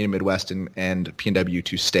allow Canadian Midwest and PNW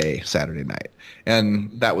to stay Saturday night. And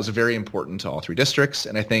that was very important to all 3 districts.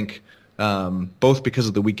 And I think both because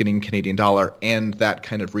of the weakening Canadian dollar and that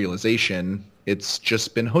kind of realization, it's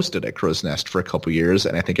just been hosted at Crow's Nest for a couple years,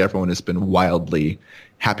 and I think everyone has been wildly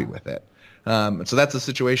happy with it. And so that's a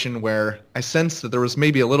situation where I sense that there was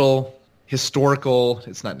maybe a little historical,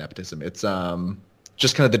 it's not nepotism, it's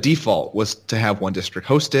just kind of the default was to have one district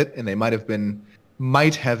host it, and they might have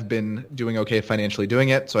been doing okay financially doing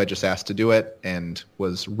it, so I just asked to do it and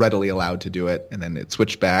was readily allowed to do it, and then it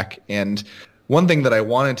switched back. And one thing that I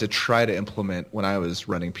wanted to try to implement when I was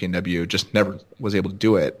running PNW, just never was able to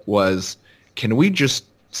do it, was can we just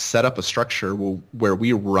set up a structure where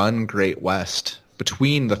we run Great West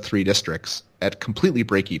between the three districts at completely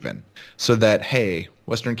break even, so that, hey,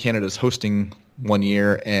 Western Canada is hosting one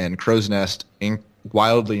year and Crow's Nest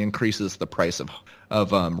wildly increases the price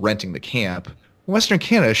of renting the camp. Western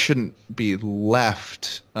Canada shouldn't be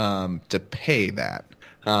left to pay that.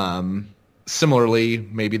 Similarly,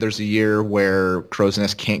 maybe there's a year where Crow's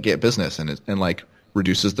Nest can't get business and like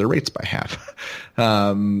reduces their rates by half.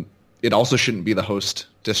 It also shouldn't be the host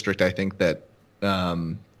district, I think, that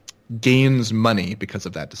gains money because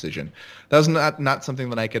of that decision. That was not something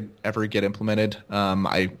that I could ever get implemented.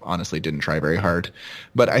 I honestly didn't try very hard.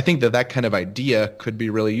 But I think that kind of idea could be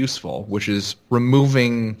really useful, which is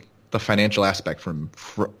removing the financial aspect from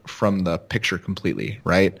the picture completely,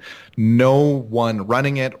 right? No one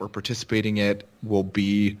running it or participating in it will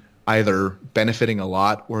be either benefiting a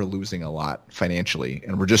lot or losing a lot financially.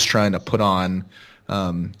 And we're just trying to put on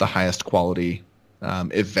the highest quality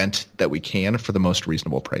event that we can for the most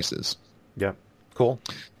reasonable prices. Yeah, cool.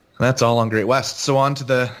 That's all on Great West. So on to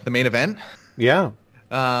the main event. Yeah.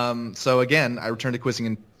 So again, I returned to quizzing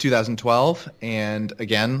in 2012, and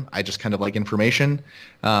again, I just kind of like information.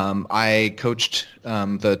 I coached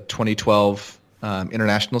the 2012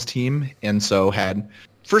 internationals team, and so had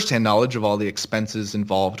firsthand knowledge of all the expenses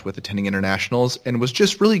involved with attending internationals, and was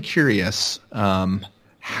just really curious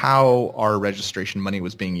how our registration money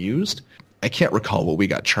was being used. I can't recall what we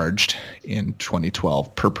got charged in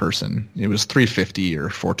 2012 per person. It was $350 or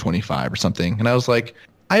 $425 or something, and I was like,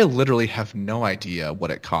 I literally have no idea what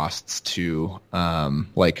it costs to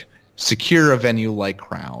like secure a venue like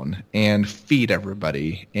Crown and feed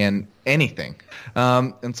everybody and anything.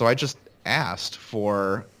 And so I just asked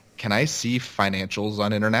for, can I see financials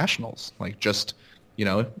on internationals? Like just,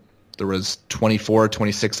 there was 24,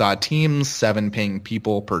 26 odd teams, 7 paying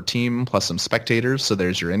people per team plus some spectators. So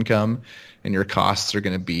there's your income, and your costs are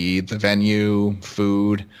going to be the venue,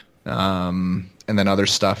 food, and then other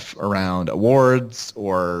stuff around awards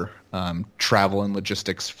or travel and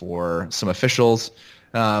logistics for some officials.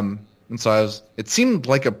 And so it seemed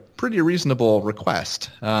like a pretty reasonable request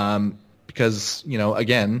because,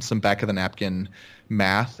 again, some back of the napkin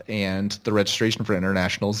math, and the registration for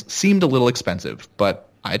internationals seemed a little expensive, but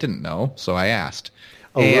I didn't know, so I asked.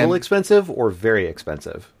 Little expensive or very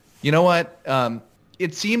expensive? You know what?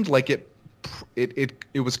 It seemed like it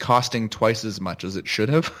was costing twice as much as it should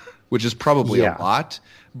have, which is probably a lot,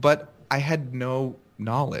 but I had no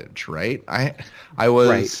knowledge, right? I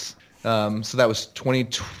was right. So that was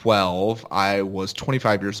 2012. I was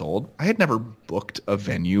 25 years old. I had never booked a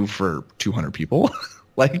venue for 200 people.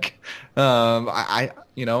 I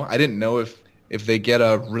didn't know if they get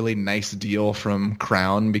a really nice deal from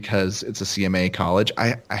Crown because it's a CMA college.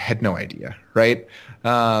 I had no idea, right?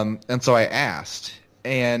 And so I asked,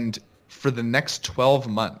 and for the next 12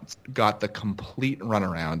 months, got the complete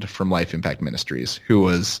runaround from Life Impact Ministries, who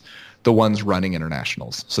was the ones running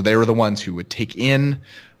internationals. So they were the ones who would take in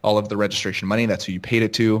all of the registration money. That's who you paid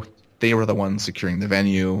it to. They were the ones securing the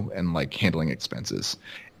venue and like handling expenses.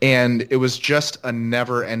 And it was just a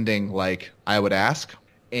never-ending, I would ask,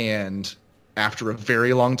 and after a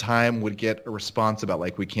very long time would get a response about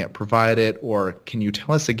we can't provide it, or can you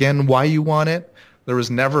tell us again why you want it? There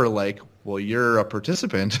was never well, you're a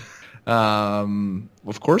participant.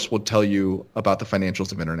 Of course we'll tell you about the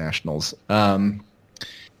financials of internationals. And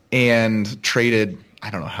traded, I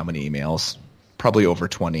don't know how many emails, probably over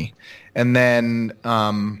 20. And then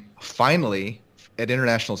finally, at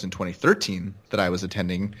internationals in 2013 that I was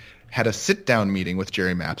attending, had a sit-down meeting with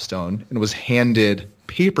Jerry Mapstone and was handed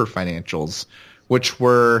paper financials, which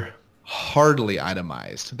were hardly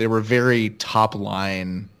itemized. They were very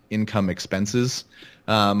top-line income expenses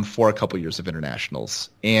for a couple years of internationals.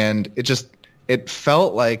 And it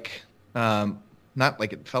felt like, there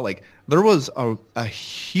was a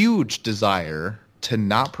huge desire to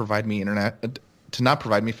not provide me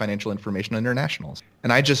financial information on internationals.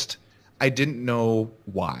 And I didn't know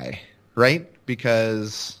why, right?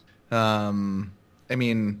 Because,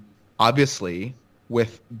 obviously,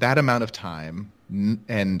 with that amount of time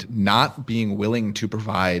and not being willing to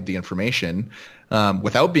provide the information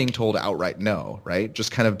without being told outright no, right?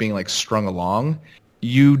 Just kind of being strung along,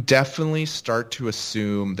 you definitely start to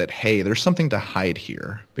assume that, hey, there's something to hide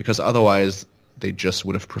here, because otherwise they just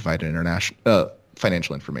would have provided international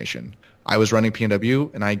financial information. I was running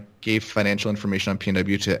PNW, and I gave financial information on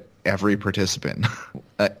PNW to every participant.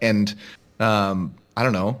 And I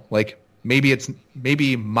don't know,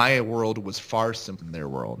 maybe my world was far simpler than their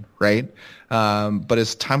world, right? But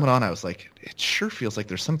as time went on, I was like, it sure feels like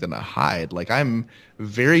there's something to hide. I'm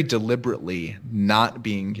very deliberately not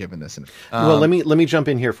being given this. Well, let me jump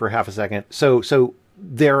in here for half a second. So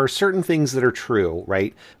there are certain things that are true,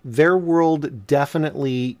 right? Their world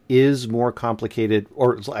definitely is more complicated,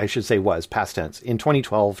 or I should say was, past tense. In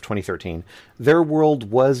 2012, 2013, their world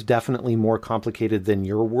was definitely more complicated than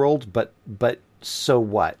your world, but so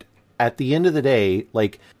what? At the end of the day,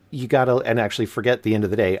 like, you gotta, and actually forget the end of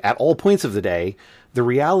the day, at all points of the day, the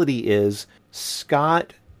reality is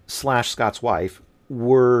Scott/Scott's wife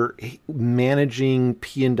were managing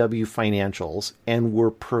P&W financials and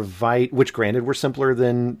were which granted were simpler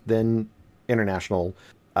than international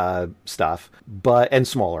stuff, and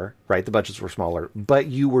smaller, right? The budgets were smaller, but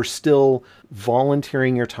you were still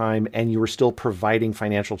volunteering your time and you were still providing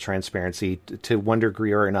financial transparency to one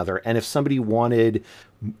degree or another. And if somebody wanted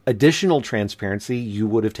additional transparency, you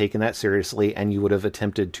would have taken that seriously and you would have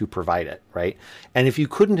attempted to provide it, right? And if you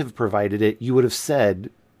couldn't have provided it, you would have said,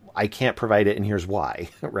 I can't provide it, and here's why,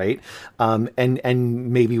 right?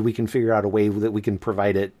 And maybe we can figure out a way that we can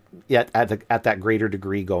provide it at that greater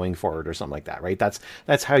degree going forward, or something like that, right?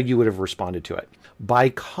 That's how you would have responded to it. By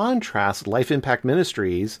contrast, Life Impact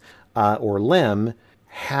Ministries, or LIM,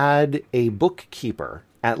 had a bookkeeper,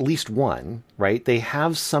 at least one, right? They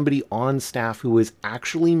have somebody on staff who is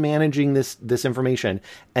actually managing this information,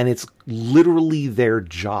 and it's literally their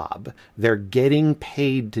job. They're getting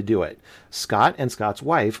paid to do it. Scott and Scott's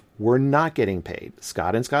wife were not getting paid.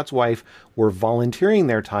 Scott and Scott's wife were volunteering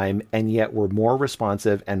their time, and yet were more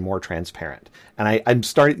responsive and more transparent. And I'm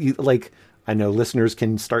starting, like, I know listeners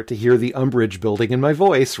can start to hear the umbrage building in my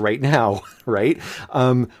voice right now, right?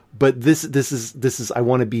 But this is, I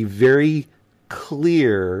want to be very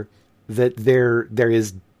clear that there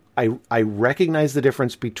is, I recognize the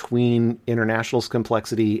difference between International's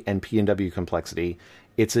complexity and P&W complexity.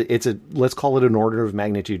 It's a let's call it an order of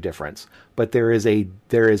magnitude difference, but there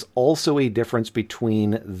is also a difference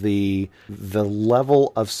between the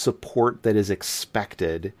level of support that is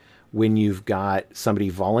expected when you've got somebody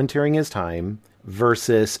volunteering his time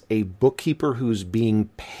versus a bookkeeper who's being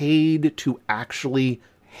paid to actually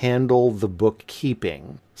handle the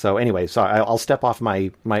bookkeeping. So anyway, so I'll step off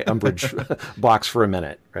my umbrage box for a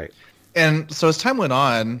minute, right? And so as time went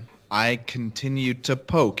on, I continued to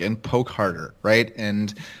poke harder, right?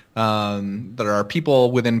 And there are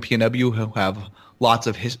people within P&W who have lots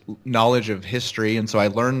of knowledge of history, and so I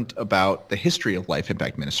learned about the history of Life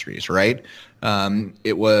Impact Ministries, right?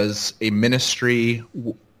 It was a ministry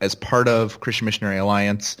as part of Christian Missionary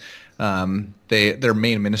Alliance. Their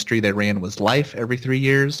main ministry they ran was Life every 3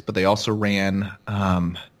 years, but they also ran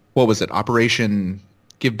Operation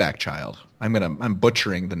Give Back Child. I'm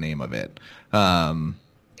butchering the name of it.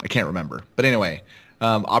 I can't remember, but anyway,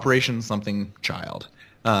 Operation something Child.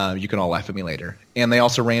 You can all laugh at me later. And they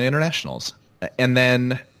also ran internationals. And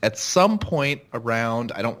then at some point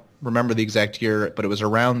around, I don't remember the exact year, but it was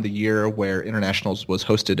around the year where internationals was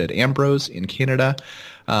hosted at Ambrose in Canada.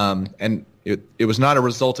 And it was not a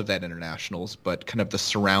result of that internationals, but kind of the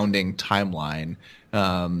surrounding timeline.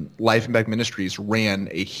 Life Impact Ministries ran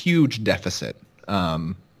a huge deficit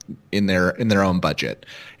in their own budget,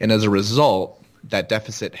 and as a result, that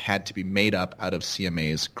deficit had to be made up out of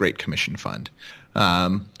CMA's Great Commission Fund,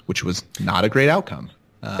 which was not a great outcome.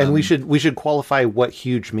 And we should qualify what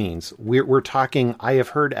huge means. We're talking, I have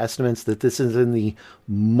heard estimates that this is in the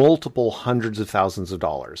multiple hundreds of thousands of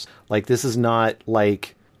dollars. Like, this is not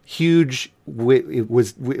like huge.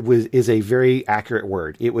 Is a very accurate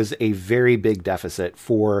word. It was a very big deficit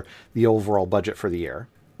for the overall budget for the year.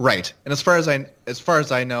 Right. And as far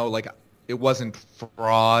as I know, like, it wasn't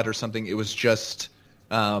fraud or something. It was just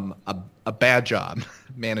a bad job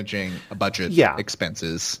managing a budget,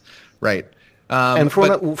 expenses. Right. And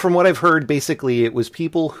from what I've heard, basically, it was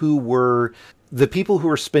people who were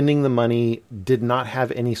spending the money did not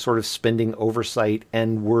have any sort of spending oversight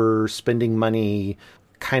and were spending money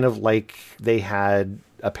kind of like they had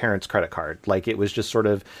a parent's credit card. Like, it was just sort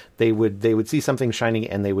of, they would see something shiny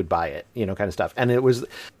and they would buy it, kind of stuff. And it was,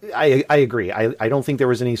 I agree. I don't think there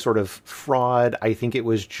was any sort of fraud. I think it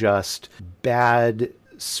was just bad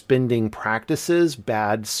spending practices,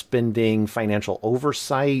 bad spending financial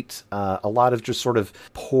oversight, a lot of just sort of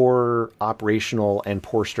poor operational and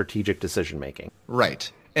poor strategic decision making.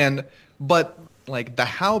 Right. But like the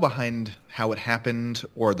how behind how it happened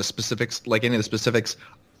or the specifics, like any of the specifics,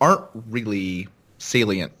 aren't really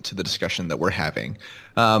salient to the discussion that we're having.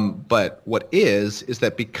 But what is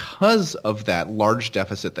that because of that large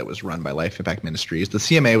deficit that was run by Life Impact Ministries, the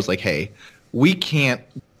CMA was like, hey, we can't,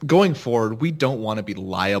 going forward, we don't want to be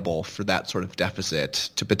liable for that sort of deficit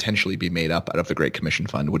to potentially be made up out of the Great Commission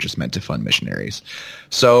Fund, which is meant to fund missionaries.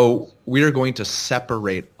 So we are going to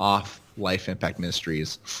separate off Life Impact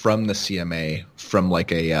Ministries from the CMA from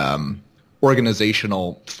like a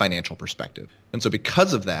organizational financial perspective. And so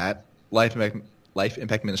because of that, Life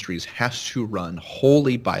Impact Ministries has to run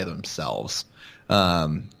wholly by themselves.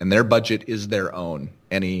 And their budget is their own,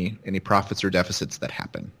 any profits or deficits that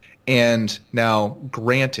happen. And now,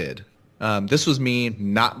 granted, this was me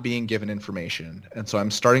not being given information. And so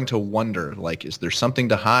I'm starting to wonder, like, is there something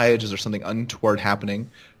to hide? Is there something untoward happening?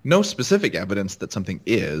 No specific evidence that something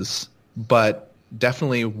is, but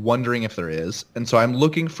definitely wondering if there is. And so I'm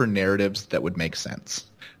looking for narratives that would make sense.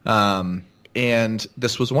 And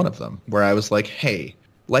this was one of them where I was like, hey,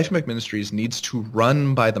 Life Impact Ministries needs to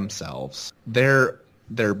run by themselves. Their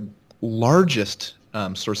largest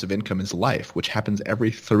source of income is life, which happens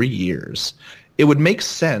every 3 years. It would make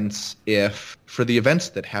sense if, for the events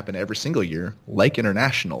that happen every single year, like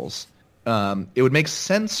internationals, it would make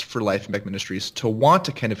sense for Life Impact Ministries to want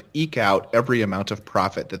to kind of eke out every amount of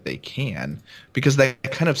profit that they can, because that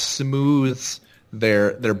kind of smooths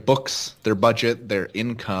their books, their budget, their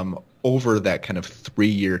income over that kind of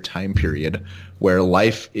 3-year time period where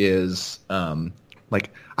life is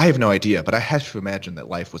like, I have no idea, but I have to imagine that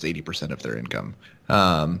life was 80% of their income.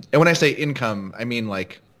 And when I say income, I mean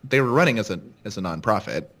like they were running as a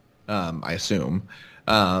nonprofit, I assume.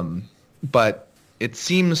 But it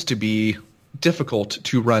seems to be difficult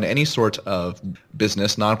to run any sort of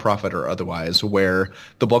business, nonprofit or otherwise, where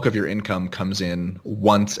the bulk of your income comes in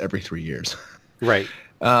once every 3 years. Right.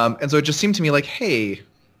 And so it just seemed to me like, hey,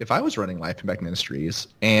 if I was running Life Impact Ministries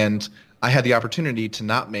and I had the opportunity to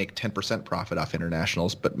not make 10% profit off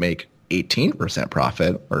internationals, but make 18%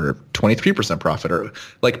 profit or 23% profit, or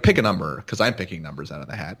like pick a number, because I'm picking numbers out of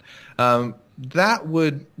the hat, that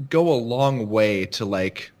would go a long way to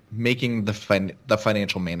like making the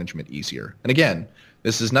financial management easier. And again,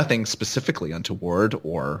 this is nothing specifically untoward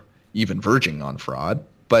or even verging on fraud,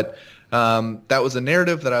 but that was a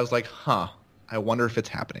narrative that I was like, I wonder if it's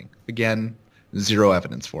happening. Again, zero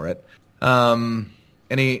evidence for it.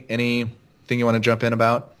 Anything you want to jump in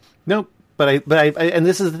about? No, but I and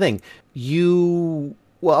this is the thing.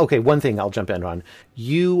 One thing I'll jump in on.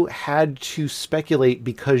 You had to speculate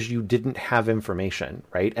because you didn't have information,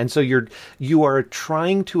 right? And so you are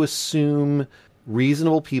trying to assume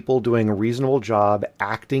reasonable people doing a reasonable job,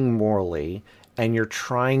 acting morally, and you're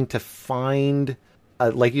trying to find,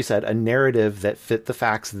 like you said, a narrative that fit the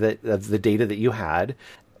facts of the data that you had.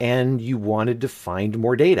 And you wanted to find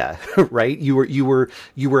more data, right? You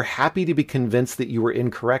were happy to be convinced that you were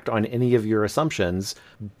incorrect on any of your assumptions,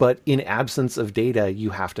 but in absence of data, you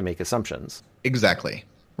have to make assumptions. Exactly,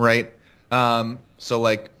 right? So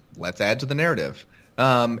like, let's add to the narrative.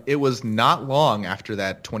 It was not long after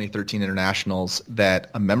that 2013 internationals that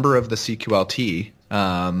a member of the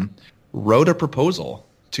CQLT wrote a proposal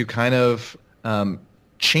to kind of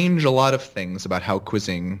change a lot of things about how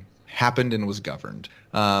quizzing happened and was governed.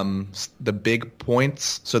 The big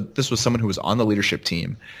points. So this was someone who was on the leadership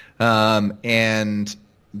team, and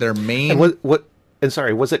their main. And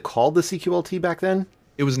sorry, was it called the CQLT back then?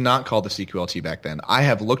 It was not called the CQLT back then. I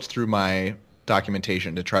have looked through my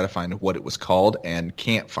documentation to try to find what it was called and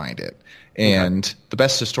can't find it. And the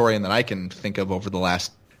best historian that I can think of over the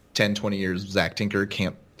last 10, 20 years, Zach Tinker,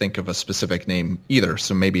 can't think of a specific name either.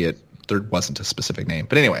 So maybe there wasn't a specific name.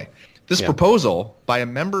 But anyway. This proposal by a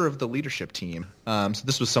member of the leadership team, so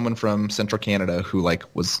this was someone from Central Canada who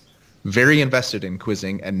was very invested in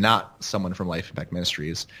quizzing and not someone from Life Impact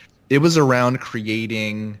Ministries. It was around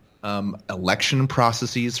creating election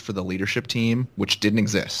processes for the leadership team, which didn't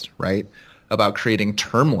exist, right? About creating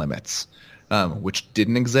term limits, which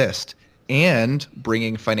didn't exist, and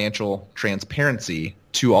bringing financial transparency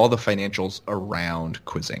to all the financials around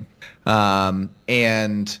quizzing.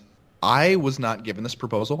 And I was not given this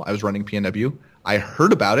proposal. I was running PNW. I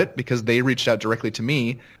heard about it because they reached out directly to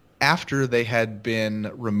me after they had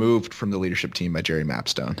been removed from the leadership team by Jerry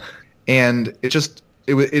Mapstone. And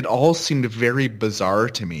it all seemed very bizarre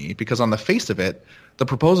to me because on the face of it, the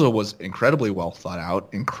proposal was incredibly well thought out,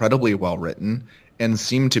 incredibly well written, and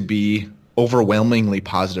seemed to be overwhelmingly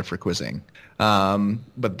positive for quizzing.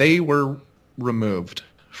 But they were removed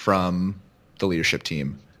from the leadership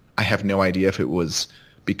team. I have no idea if it was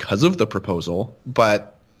because of the proposal,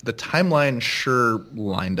 but the timeline sure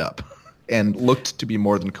lined up and looked to be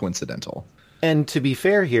more than coincidental. And to be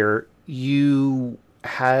fair here, you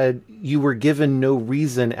were given no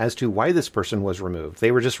reason as to why this person was removed.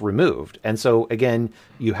 They were just removed. And so again,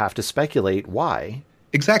 you have to speculate why.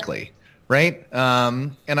 Exactly. Right.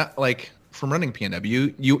 And from running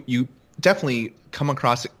PNW, you definitely come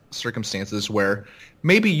across circumstances where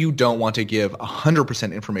maybe you don't want to give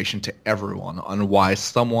 100% information to everyone on why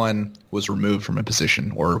someone was removed from a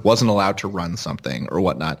position or wasn't allowed to run something or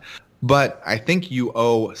whatnot. But I think you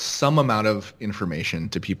owe some amount of information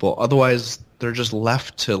to people. Otherwise, they're just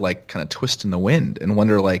left to like kind of twist in the wind and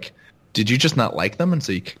wonder like, did you just not like them and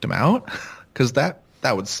so you kicked them out? Because that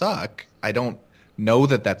would suck. I don't know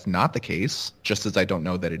that that's not the case, just as I don't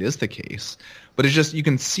know that it is the case. But it's just, you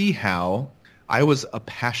can see how I was a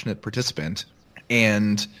passionate participant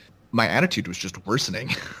and my attitude was just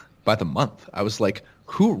worsening by the month. I was like,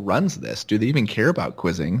 who runs this? Do they even care about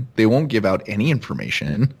quizzing? They won't give out any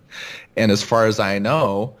information. And as far as I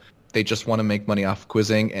know, they just want to make money off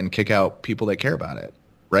quizzing and kick out people that care about it.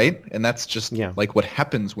 Right? And that's just like what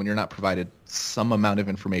happens when you're not provided some amount of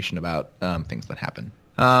information about things that happen.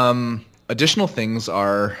 Additional things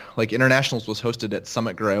are like Internationals was hosted at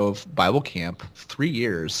Summit Grove Bible Camp 3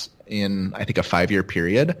 years in, I think, a 5-year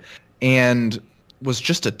period, and was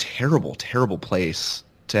just a terrible, terrible place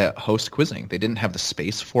to host quizzing. They didn't have the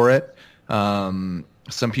space for it.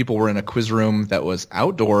 Some people were in a quiz room that was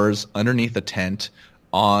outdoors underneath a tent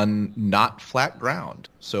on not flat ground.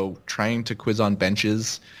 So trying to quiz on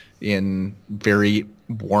benches in very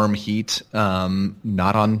warm heat,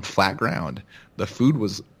 not on flat ground. The food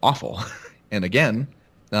was awful. And again,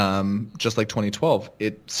 just like 2012,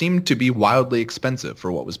 it seemed to be wildly expensive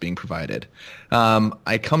for what was being provided.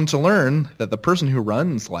 I come to learn that the person who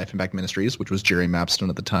runs Life Impact Ministries, which was Jerry Mapstone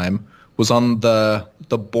at the time, was on the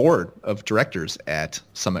board of directors at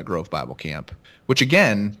Summit Grove Bible Camp, which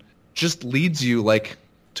again just leads you like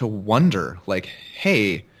to wonder, like,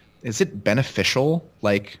 hey, is it beneficial,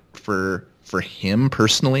 like for him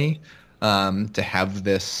personally, to have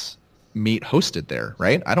this meet hosted there,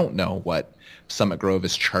 right? I don't know what Summit Grove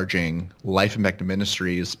is charging Life Impact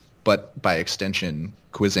Ministries, but by extension,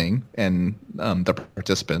 quizzing and the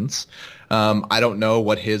participants. I don't know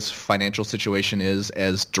what his financial situation is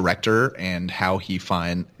as director and how he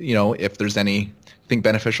if there's anything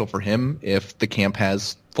beneficial for him if the camp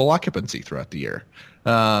has full occupancy throughout the year.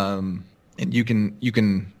 And you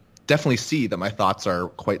can definitely see that my thoughts are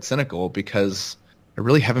quite cynical because I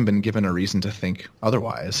really haven't been given a reason to think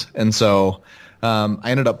otherwise. And so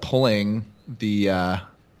I ended up pulling the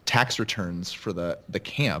tax returns for the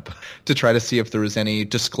camp to try to see if there was any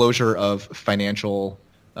disclosure of financial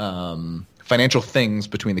things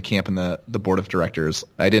between the camp and the board of directors.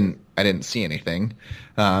 I didn't see anything.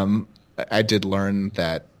 I did learn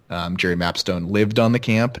that Jerry Mapstone lived on the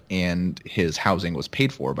camp and his housing was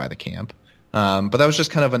paid for by the camp. But that was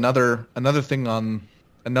just kind of another thing on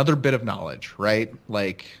another bit of knowledge, right?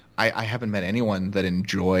 Like I haven't met anyone that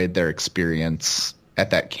enjoyed their experience at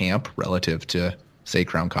that camp relative to, say,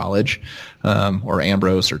 Crown College, or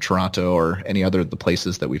Ambrose or Toronto or any other of the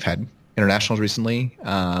places that we've had internationals recently.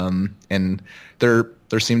 And there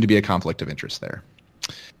seemed to be a conflict of interest there.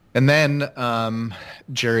 And then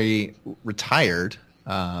Jerry retired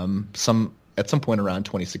at some point around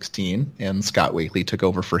 2016, and Scott Wakely took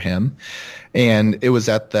over for him. And it was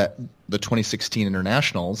at the 2016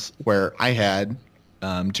 internationals where I had,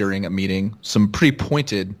 during a meeting, some pretty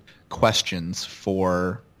pointed questions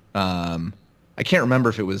for I can't remember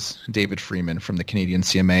if it was David Freeman from the Canadian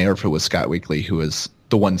CMA or if it was Scott Wakely who was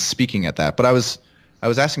the one speaking at that. But I was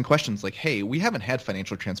asking questions like, hey, we haven't had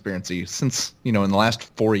financial transparency since, in the last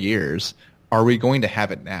 4 years. Are we going to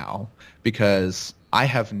have it now? Because I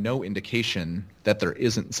have no indication that there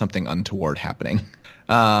isn't something untoward happening,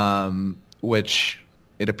 which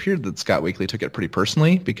it appeared that Scott Wakely took it pretty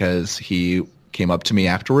personally because he came up to me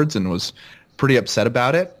afterwards and was pretty upset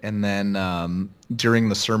about it. And then during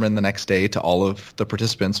the sermon the next day to all of the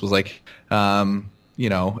participants was like,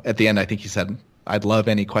 at the end, I think he said, I'd love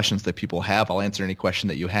any questions that people have. I'll answer any question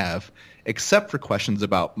that you have, except for questions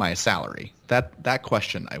about my salary. That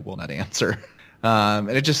question I will not answer. And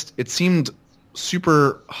it seemed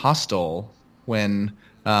super hostile when,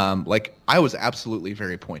 I was absolutely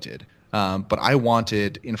very pointed. But I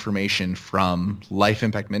wanted information from Life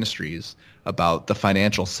Impact Ministries about the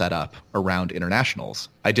financial setup around internationals.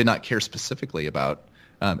 I did not care specifically about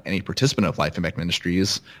any participant of Life Impact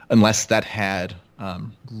Ministries unless that had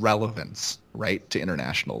relevance, right, to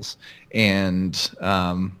internationals. And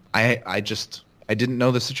I didn't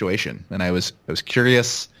know the situation, and I was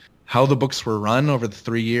curious how the books were run over the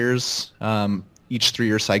 3 years, each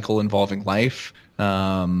 3-year cycle involving Life.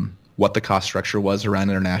 What the cost structure was around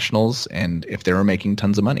internationals and if they were making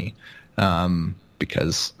tons of money,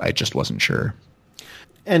 because I just wasn't sure.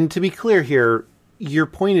 And to be clear here, your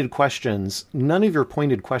pointed questions, none of your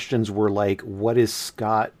pointed questions were like, what is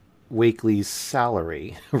Scott Wakely's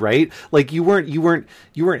salary, right? Like you weren't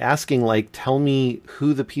asking like, tell me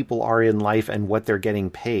who the people are in Life and what they're getting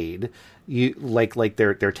paid. You like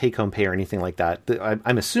their take home pay or anything like that.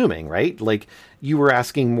 I'm assuming, right? Like you were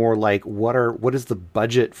asking more like what is the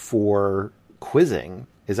budget for quizzing?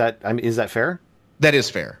 Is that fair? That is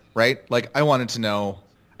fair, right? Like, I wanted to know,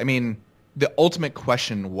 I mean, the ultimate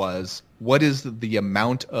question was, what is the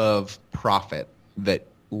amount of profit that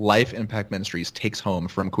Life Impact Ministries takes home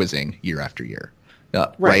from quizzing year after year?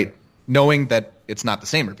 Right? Knowing that it's not the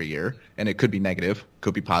same every year, and it could be negative,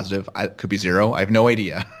 could be positive, could be zero. I have no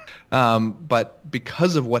idea. But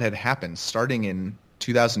because of what had happened starting in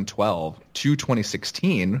 2012 to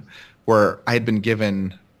 2016, where I had been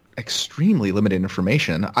given extremely limited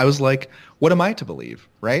information, I was like, what am I to believe,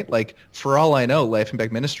 right? Like, for all I know, Life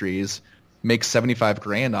Impact Ministries makes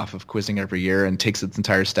 $75,000 off of quizzing every year and takes its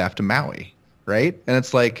entire staff to Maui, right? And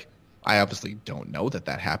it's like, I obviously don't know that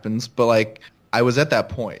happens, but like, I was at that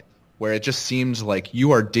point where it just seemed like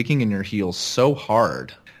you are digging in your heels so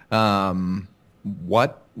hard.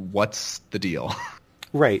 What's the deal?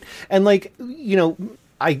 Right. And like, looking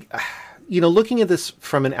at this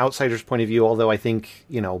from an outsider's point of view, although I think,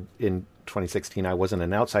 in 2016, I wasn't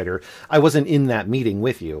an outsider. I wasn't in that meeting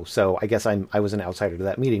with you. So I guess I was an outsider to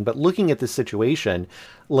that meeting. But looking at this situation,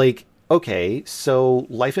 like, okay, so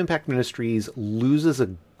Life Impact Ministries loses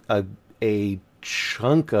a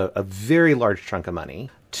chunk, a very large chunk of money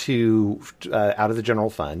out of the general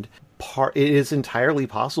fund. It is entirely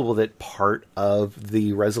possible that part of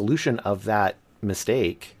the resolution of that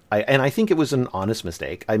mistake, and I think it was an honest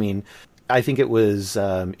mistake. I mean, I think it was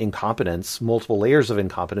incompetence, multiple layers of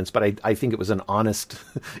incompetence, but I think it was an honest,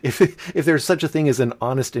 if there's such a thing as an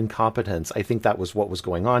honest incompetence, I think that was what was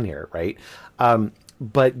going on here, right?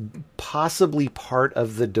 But possibly part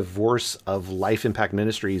of the divorce of Life Impact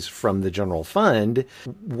Ministries from the general fund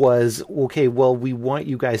was, okay, well, we want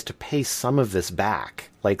you guys to pay some of this back,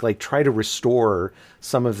 like try to restore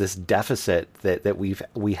some of this deficit that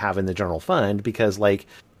we have in the general fund, because like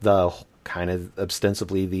the kind of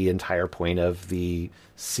ostensibly the entire point of the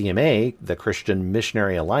CMA, the Christian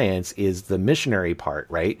Missionary Alliance, is the missionary part,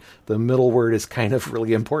 right? The middle word is kind of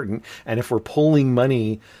really important. And if we're pulling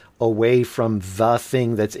money away from the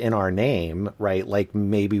thing that's in our name, right, like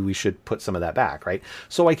maybe we should put some of that back, right?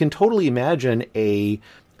 So I can totally imagine a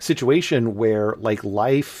situation where like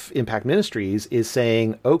Life Impact Ministries is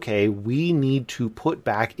saying, okay, we need to put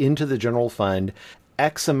back into the general fund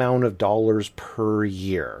X amount of dollars per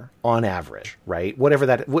year on average, right? Whatever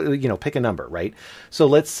that, pick a number, right? So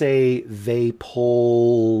let's say they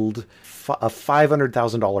pulled a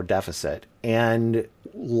 $500,000 deficit, and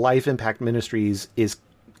Life Impact Ministries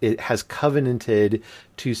it has covenanted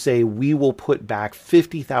to say, we will put back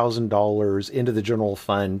 $50,000 into the general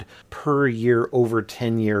fund per year over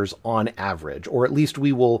 10 years on average, or at least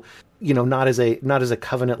we will, not as a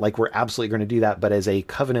covenant, like we're absolutely going to do that, but as a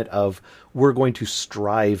covenant of we're going to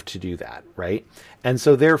strive to do that. Right. And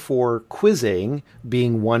so therefore quizzing,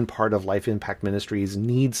 being one part of Life Impact Ministries,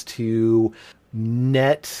 needs to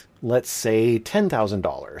net, let's say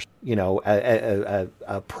 $10,000,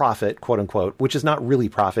 a profit, quote unquote, which is not really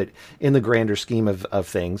profit in the grander scheme of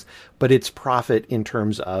things, but it's profit in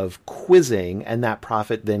terms of quizzing. And that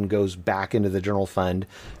profit then goes back into the general fund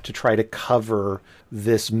to try to cover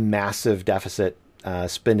this massive deficit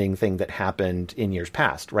spending thing that happened in years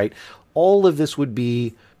past, right? All of this would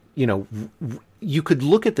be, you could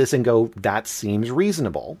look at this and go, that seems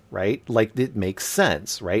reasonable, right? Like it makes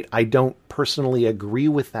sense, right? I don't personally agree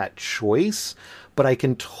with that choice, but I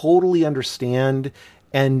can totally understand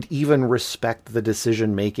and even respect the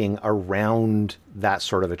decision making around that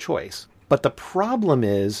sort of a choice. But the problem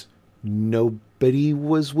is nobody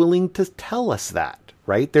was willing to tell us that,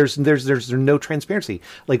 right? There's no transparency.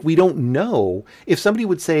 Like, we don't know if somebody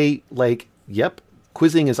would say like, yep,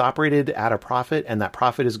 quizzing is operated at a profit and that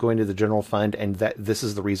profit is going to the general fund and that this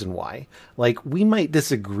is the reason why. Like, we might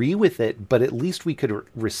disagree with it, but at least we could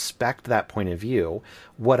respect that point of view.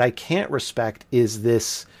 What I can't respect is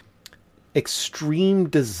this extreme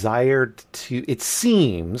desire to, it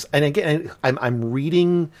seems, and again, I'm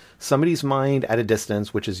reading somebody's mind at a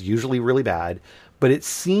distance, which is usually really bad, but it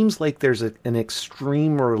seems like there's an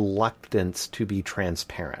extreme reluctance to be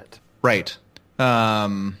transparent. Right.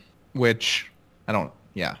 Which I don't,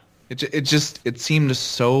 yeah. It seemed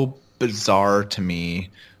so bizarre to me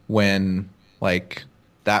when like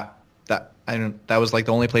that was like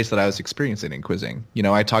the only place that I was experiencing in quizzing.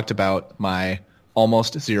 I talked about my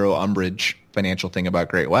almost zero umbrage financial thing about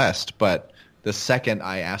Great West, but the second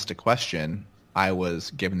I asked a question, I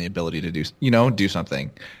was given the ability to do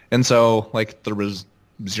something. And so like there was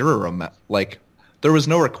there was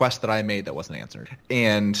no request that I made that wasn't answered.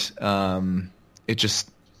 And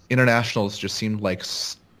internationals just seemed like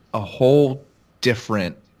a whole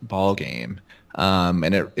different ball game.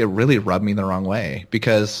 And it really rubbed me the wrong way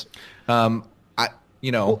because, and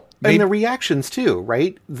the reactions too,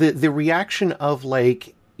 right? The reaction of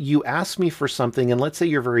like, you ask me for something, and let's say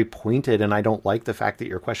you're very pointed, and I don't like the fact that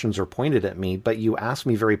your questions are pointed at me, but you ask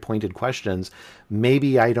me very pointed questions.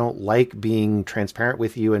 Maybe I don't like being transparent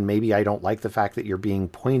with you, and maybe I don't like the fact that you're being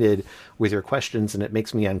pointed with your questions, and it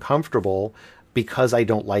makes me uncomfortable because I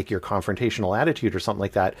don't like your confrontational attitude or something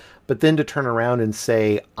like that. But then to turn around and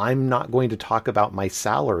say, I'm not going to talk about my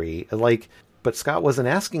salary, like, but Scott wasn't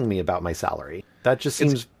asking me about my salary. That just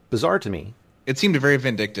seems bizarre to me. It seemed very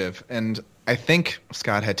vindictive, and I think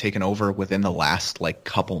Scott had taken over within the last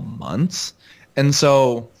couple months, and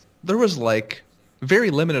so there was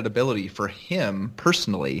very limited ability for him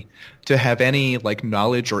personally to have any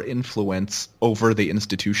knowledge or influence over the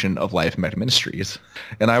institution of Life Impact Ministries.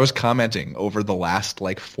 And I was commenting over the last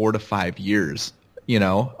 4 to 5 years,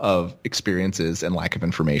 of experiences and lack of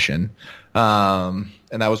information, and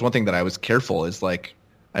that was one thing that I was careful is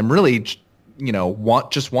I'm really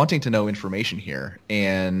wanting to know information here,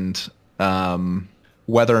 and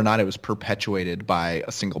whether or not it was perpetuated by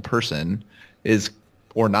a single person is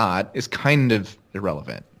kind of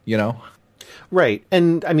irrelevant, Right.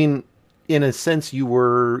 And I mean, in a sense, you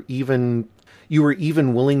were even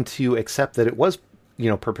willing to accept that it was,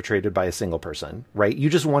 perpetrated by a single person, right? You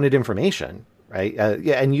just wanted information, right?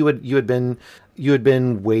 Yeah. And you had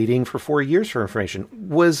been waiting for 4 years for information.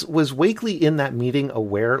 Was Wakely in that meeting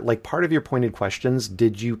aware, part of your pointed questions,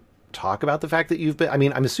 did you talk about the fact that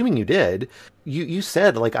I'm assuming you did. You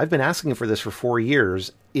said, I've been asking for this for 4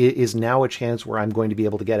 years. It is now a chance where I'm going to be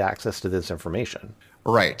able to get access to this information.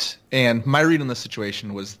 Right. And my read on the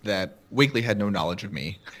situation was that Wakely had no knowledge of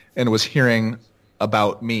me and was hearing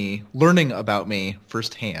about me, learning about me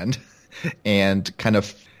firsthand, and kind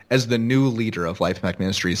of, as the new leader of Life Impact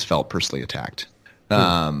Ministries, felt personally attacked.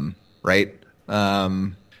 Right?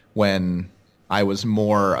 When I was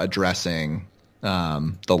more addressing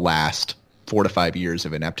the last 4 to 5 years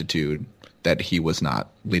of ineptitude that he was not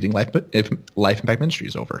leading Life Impact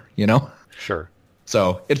Ministries over, Sure.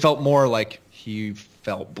 So it felt more like he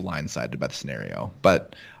felt blindsided by the scenario.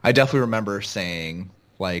 But I definitely remember saying,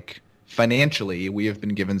 financially, we have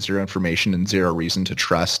been given zero information and zero reason to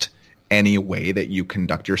trust any way that you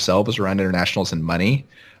conduct yourselves around internationals and money.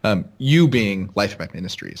 You being Life Impact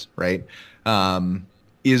Ministries, right?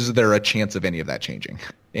 Is there a chance of any of that changing?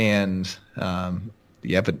 And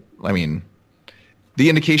the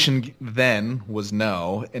indication then was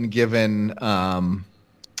no. And given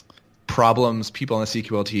problems people in the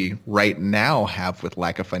CQLT right now have with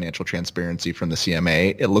lack of financial transparency from the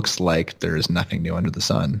CMA, it looks like there is nothing new under the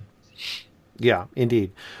sun. Yeah,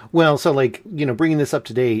 indeed. Well, so bringing this up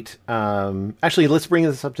to date, actually, let's bring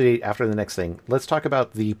this up to date after the next thing. Let's talk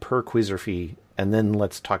about the per quizzer fee, and then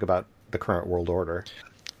let's talk about the current world order.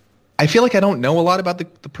 I feel like I don't know a lot about the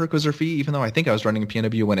per quizzer fee, even though I think I was running a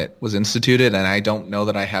PNW when it was instituted, and I don't know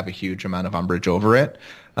that I have a huge amount of umbrage over it.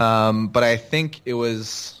 But I think it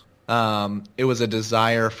was a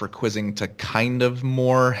desire for quizzing to kind of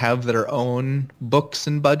more have their own books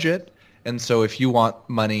and budget. And so if you want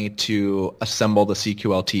money to assemble the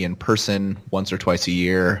CQLT in person once or twice a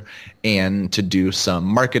year and to do some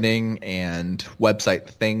marketing and website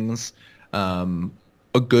things,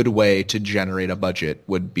 a good way to generate a budget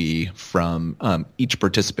would be from each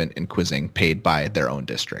participant in quizzing paid by their own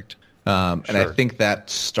district. And I think that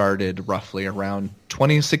started roughly around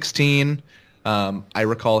 2016. I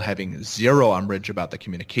recall having zero umbrage about the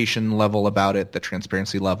communication level about it, the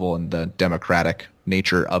transparency level, and the democratic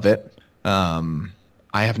nature of it.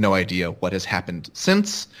 I have no idea what has happened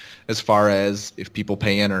since, as far as if people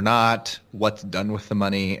pay in or not, what's done with the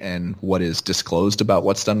money, and what is disclosed about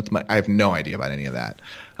what's done with the money. I have no idea about any of that.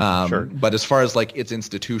 But as far as its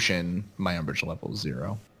institution, my umbrage level is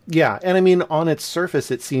zero. Yeah, and on its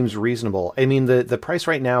surface, it seems reasonable. The price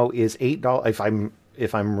right now is $8.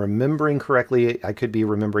 If I'm remembering correctly, I could be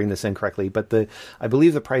remembering this incorrectly, but I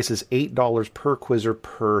believe the price is $8 per quizzer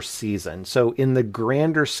per season. So in the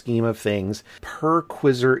grander scheme of things, per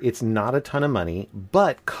quizzer, it's not a ton of money,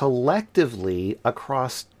 but collectively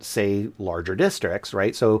across, say, larger districts,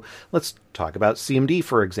 right? So let's talk about CMD,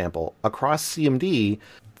 for example. Across CMD,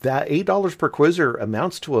 that $8 per quizzer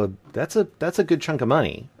amounts to that's a good chunk of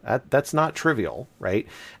money. That's not trivial, right?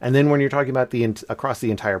 And then when you're talking about across the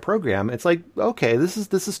entire program, it's okay, this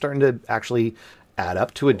is starting to actually add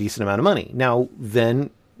up to a decent amount of money. Now, then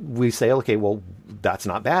we say, okay, well, that's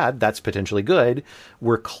not bad. That's potentially good.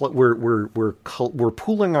 We're pooling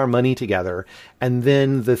our money together, and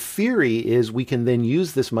then the theory is we can then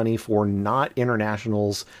use this money for not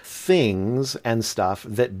internationals things and stuff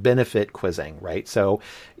that benefit quizzing, right? So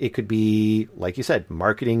it could be, like you said,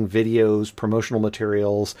 marketing, videos, promotional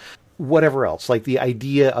materials, whatever else. The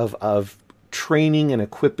idea of training and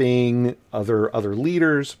equipping other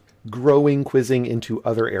leaders, growing quizzing into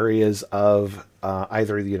other areas of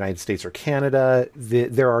either the United States or Canada.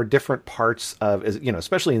 There are different parts of,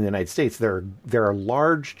 especially in the United States, there are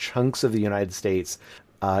large chunks of the United States.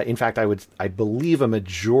 In fact, I believe a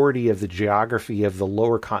majority of the geography of the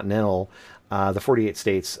lower continental, the 48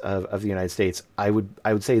 states of the United States, I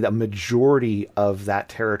would say the majority of that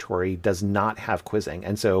territory does not have quizzing.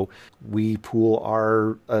 And so we pool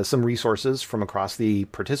our some resources from across the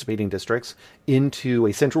participating districts into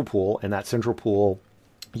a central pool, and that central pool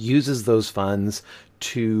uses those funds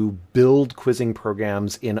to build quizzing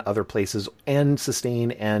programs in other places and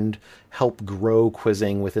sustain and help grow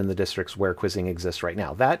quizzing within the districts where quizzing exists right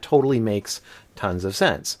now. That totally makes tons of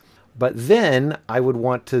sense. But then I would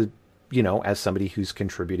want to, as somebody who's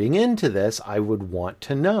contributing into this, I would want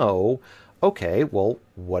to know, okay, well,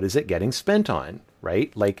 what is it getting spent on,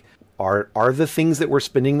 right? Like, are the things that we're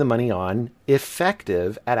spending the money on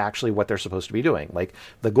effective at actually what they're supposed to be doing? Like,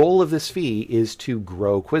 the goal of this fee is to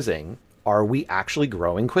grow quizzing. Are we actually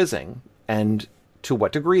growing quizzing? And to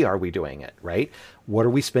what degree are we doing it, right? What are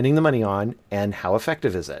we spending the money on, and how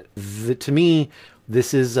effective is it? To me,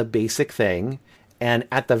 this is a basic thing. And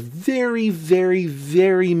at the very, very,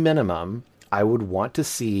 very minimum, I would want to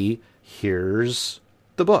see, here's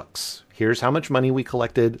the books. Here's how much money we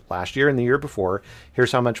collected last year and the year before.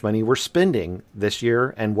 Here's how much money we're spending this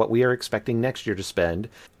year and what we are expecting next year to spend.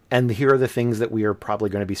 And here are the things that we are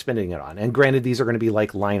probably going to be spending it on. And granted, these are going to be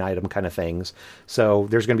like line item kind of things. So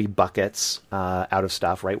there's going to be buckets out of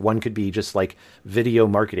stuff, right? One could be just like video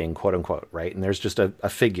marketing, quote unquote, right? And there's just a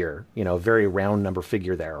figure, a very round number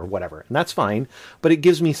figure there or whatever. And that's fine, but it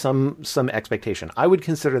gives me some expectation. I would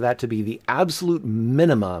consider that to be the absolute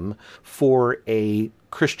minimum for a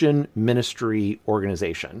Christian ministry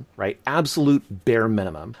organization, right? Absolute bare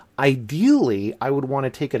minimum. Ideally, I would want to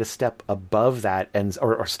take it a step above that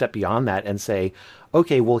or step beyond that and say,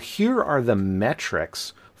 okay, well, here are the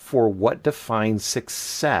metrics for what defines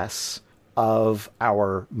success of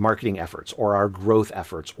our marketing efforts or our growth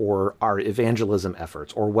efforts or our evangelism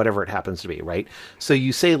efforts or whatever it happens to be, right? So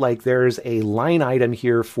you say, like, there's a line item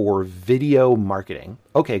here for video marketing.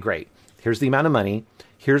 Okay, great. Here's the amount of money.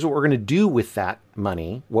 Here's what we're going to do with that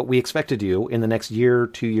money, what we expect to do in the next year,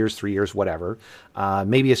 2 years, 3 years, whatever.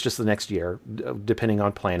 Maybe it's just the next year, depending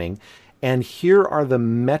on planning. And here are the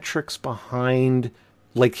metrics behind,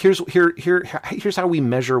 like, here's how we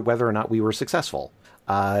measure whether or not we were successful.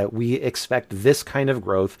 We expect this kind of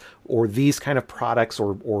growth or these kind of products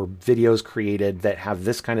or videos created that have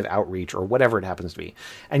this kind of outreach or whatever it happens to be.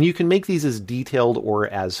 And you can make these as detailed or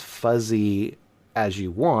as fuzzy as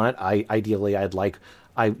you want. Ideally, I'd like,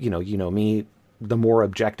 me, the more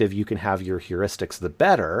objective you can have your heuristics, the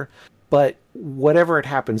better. But whatever it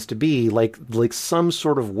happens to be, like some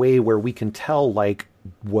sort of way where we can tell, like,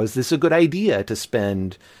 was this a good idea to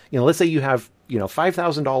spend, let's say you have,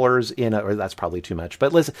 $5,000 in or that's probably too much,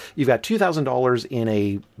 but you've got $2,000 in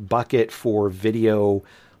a bucket for video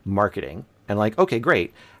marketing. And like, okay,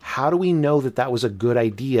 great. How do we know that that was a good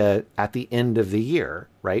idea at the end of the year,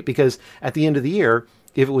 right? Because at the end of the year,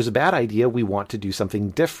 if it was a bad idea, we want to do something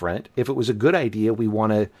different. If it was a good idea, we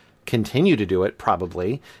want to continue to do it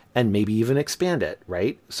probably, and maybe even expand it,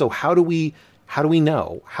 right? So how do we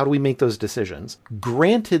know? How do we make those decisions?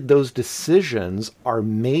 Granted, those decisions are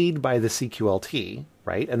made by the CQLT,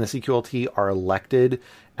 right? And the CQLT are elected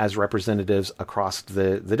as representatives across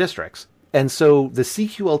the districts. And so the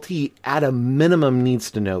CQLT at a minimum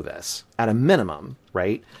needs to know this, at a minimum,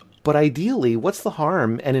 right? But ideally, what's the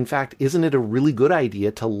harm? And in fact, isn't it a really good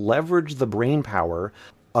idea to leverage the brain power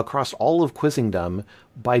across all of Quizzingdom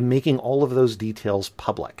by making all of those details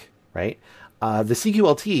public, right? The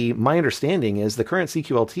CQLT, my understanding is the current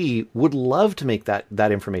CQLT would love to make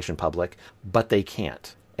that information public, but they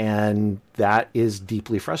can't. And that is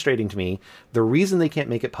deeply frustrating to me. The reason they can't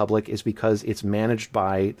make it public is because it's managed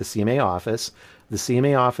by the CMA office. The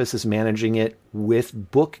CMA office is managing it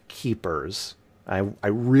with bookkeepers. I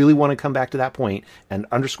really want to come back to that point and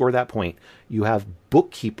underscore that point. You have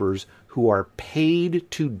bookkeepers who are paid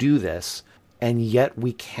to do this, and yet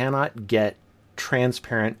we cannot get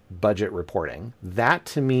transparent budget reporting. That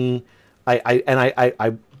to me, I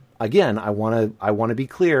want to be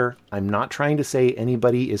clear. I'm not trying to say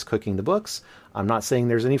anybody is cooking the books. I'm not saying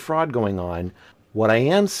there's any fraud going on. What I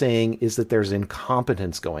am saying is that there's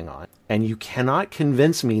incompetence going on, and you cannot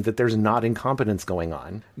convince me that there's not incompetence going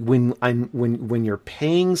on. When you're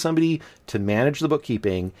paying somebody to manage the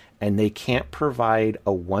bookkeeping and they can't provide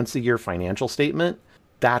a once a year financial statement,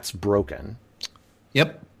 that's broken.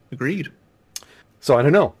 Yep, agreed. So I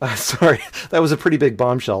don't know. Sorry, that was a pretty big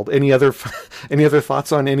bombshell. Any other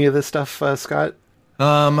thoughts on any of this stuff, Scott?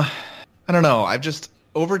 I don't know. I've just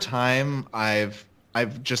over time I've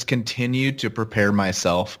just continued to prepare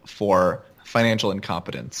myself for financial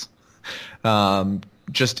incompetence.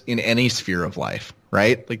 Just in any sphere of life,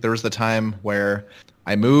 right? Like there was the time where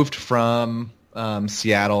I moved from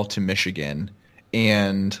Seattle to Michigan,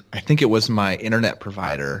 and I think it was my internet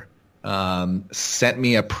provider sent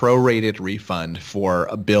me a prorated refund for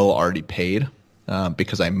a bill already paid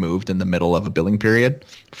because I moved in the middle of a billing period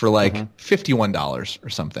for like $51 or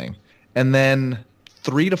something. And then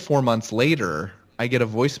 3 to 4 months later, I get a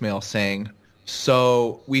voicemail saying,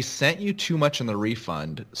 so we sent you too much in the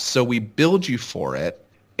refund, so we billed you for it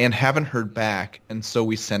and haven't heard back, and so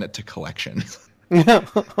we sent it to collections. And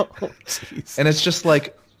it's just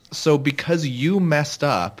like, so because you messed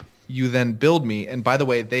up, you then billed me. And by the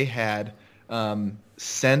way, they had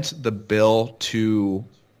sent the bill to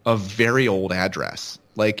a very old address.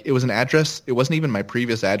 Like it was an address, it wasn't even my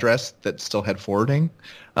previous address that still had forwarding.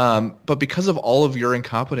 But because of all of your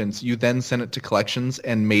incompetence, you then sent it to collections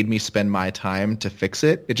and made me spend my time to fix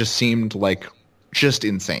it. It just seemed like just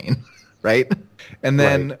insane, right? And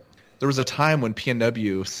then there was a time when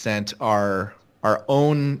PNW sent our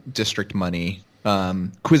own district money,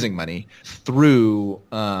 quizzing money, through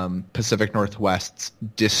Pacific Northwest's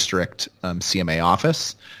district CMA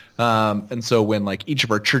office. And so when like each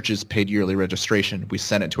of our churches paid yearly registration, we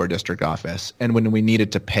sent it to our district office. And when we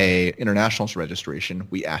needed to pay internationals registration,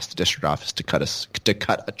 we asked the district office to cut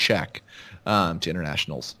a check to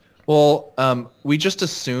internationals. Well, we just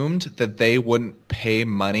assumed that they wouldn't pay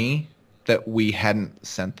money that we hadn't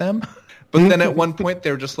sent them. But then at one point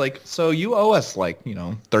they were just like, so you owe us like,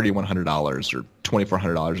 $3,100 or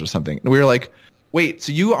 $2,400 or something. And we were like, wait,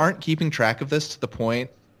 so you aren't keeping track of this to the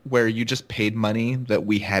point where you just paid money that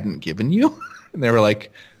we hadn't given you? And they were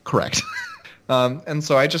like, correct. And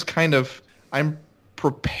so I just I'm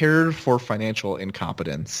prepared for financial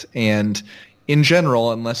incompetence. And in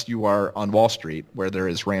general, unless you are on Wall Street where there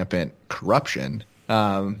is rampant corruption,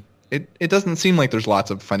 it doesn't seem like there's lots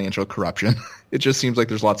of financial corruption. It just seems like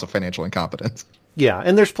there's lots of financial incompetence. Yeah,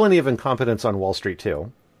 and there's plenty of incompetence on Wall Street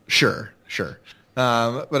too. Sure.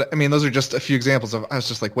 But I mean, those are just a few examples of, I was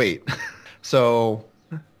just like, wait, so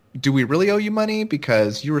do we really owe you money?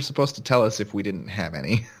 Because you were supposed to tell us if we didn't have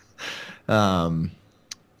any. But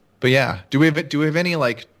yeah, do we have any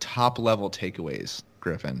like top level takeaways,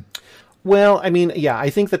 Griffin? Well, I mean, yeah,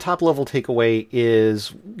 I think the top level takeaway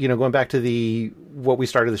is, going back to what we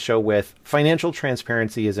started the show with, financial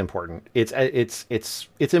transparency is important. It's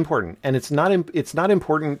important, and it's not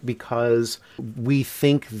important because we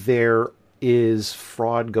think there is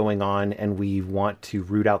fraud going on and we want to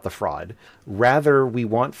root out the fraud. Rather, we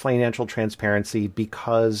want financial transparency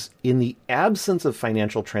because in the absence of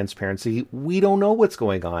financial transparency, we don't know what's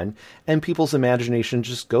going on and people's imagination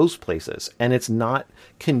just goes places, and it's not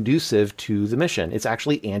conducive to the mission. It's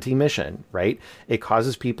actually anti-mission, right? It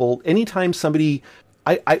causes people, anytime somebody,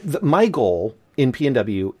 my goal in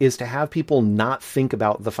PNW is to have people not think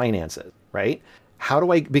about the finances, right?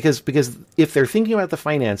 Because if they're thinking about the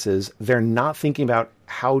finances, they're not thinking about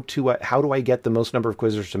how do I get the most number of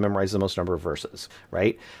quizzers to memorize the most number of verses,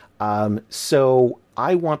 right? So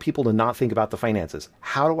I want people to not think about the finances.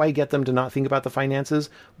 How do I get them to not think about the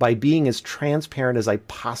finances? By being as transparent as I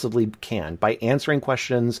possibly can, by answering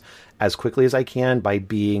questions as quickly as I can, by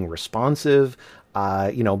being responsive,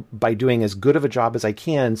 by doing as good of a job as I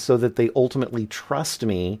can so that they ultimately trust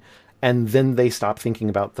me. And then they stop thinking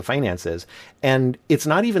about the finances. And it's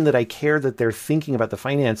not even that I care that they're thinking about the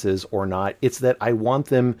finances or not. It's that I want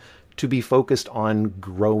them to be focused on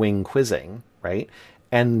growing quizzing, right?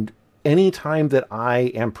 And anytime that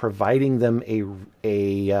I am providing them a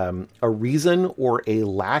reason or a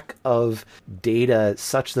lack of data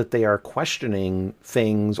such that they are questioning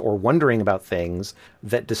things or wondering about things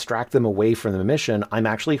that distract them away from the mission, I'm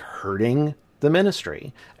actually hurting the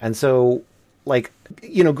ministry. And so,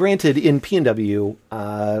 granted, in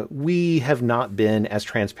PNW, we have not been as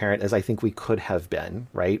transparent as I think we could have been,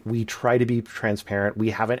 right? We try to be transparent.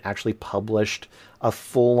 We haven't actually published a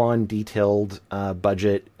full-on detailed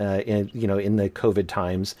budget in the COVID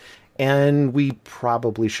times, and we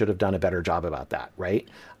probably should have done a better job about that, right?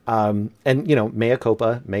 Mea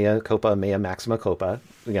culpa, mea maxima culpa.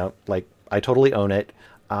 I totally own it,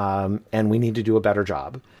 and we need to do a better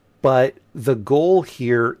job. But the goal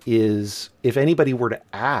here is, if anybody were to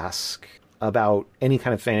ask about any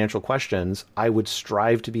kind of financial questions, I would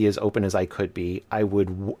strive to be as open as I could be. I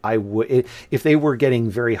would, if they were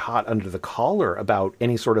getting very hot under the collar about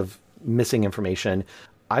any sort of missing information,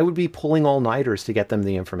 I would be pulling all-nighters to get them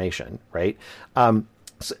the information, right?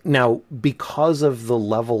 Now, because of the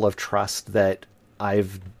level of trust that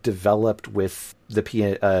I've developed with the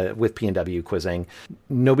with PNW quizzing,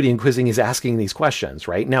 nobody in quizzing is asking these questions,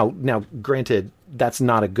 right? Now, granted, that's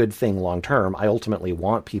not a good thing long term. I ultimately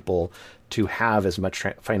want people to have as much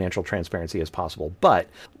financial transparency as possible. But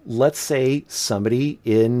let's say somebody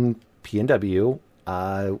in PNW,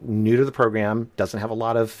 new to the program, doesn't have a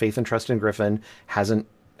lot of faith and trust in Griffin, hasn't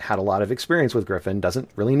had a lot of experience with Griffin, doesn't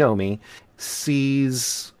really know me,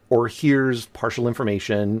 sees or hears partial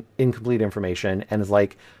information, incomplete information, and is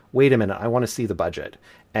like, wait a minute, I want to see the budget.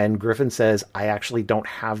 And Griffin says, I actually don't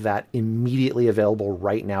have that immediately available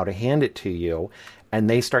right now to hand it to you. And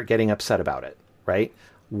they start getting upset about it, right?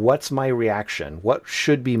 What's my reaction? What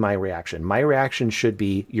should be my reaction? My reaction should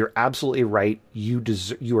be, you're absolutely right. You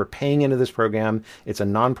are paying into this program. It's a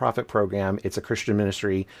nonprofit program. It's a Christian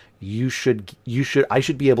ministry. I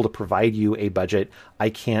should be able to provide you a budget. I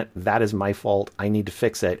can't. That is my fault. I need to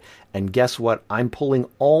fix it. And guess what? I'm pulling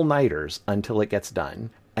all-nighters until it gets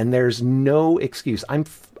done. And there's no excuse. I'm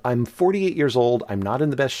 48 years old. I'm not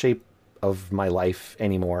in the best shape of my life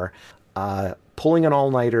anymore. Pulling an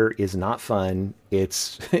all-nighter is not fun.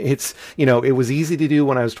 It's, it was easy to do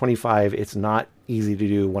when I was 25. It's not easy to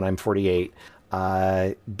do when I'm 48.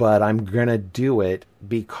 But I'm going to do it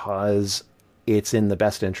because it's in the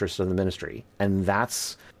best interest of the ministry. And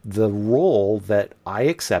that's the role that I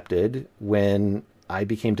accepted when I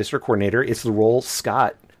became district coordinator. It's the role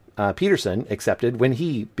Scott Peterson accepted when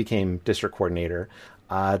he became district coordinator.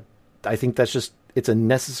 I think that's just, it's a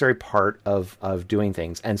necessary part of doing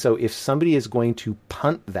things. And so if somebody is going to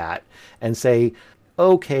punt that and say,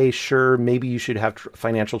 okay, sure, maybe you should have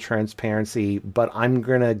financial transparency, but I'm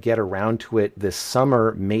going to get around to it this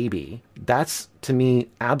summer, maybe, that's, to me,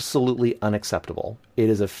 absolutely unacceptable. It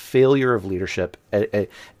is a failure of leadership.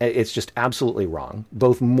 It's just absolutely wrong,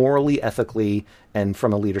 both morally, ethically, and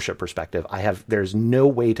from a leadership perspective. There's no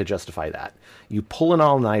way to justify that. You pull an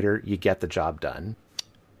all-nighter, you get the job done.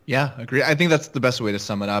 Yeah, agree. I think that's the best way to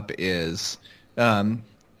sum it up is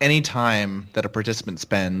any time that a participant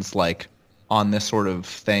spends on this sort of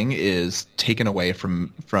thing is taken away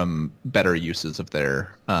from better uses of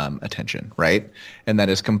their attention, right? And that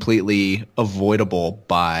is completely avoidable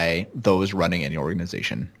by those running any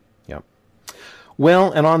organization. Yep.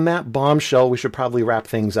 Well, and on that bombshell, we should probably wrap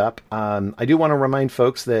things up. I do want to remind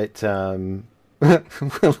folks that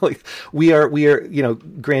we are,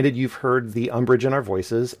 granted, you've heard the umbrage in our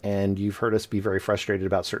voices and you've heard us be very frustrated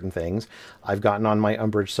about certain things. I've gotten on my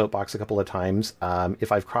umbrage soapbox a couple of times.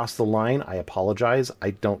 If I've crossed the line, I apologize. I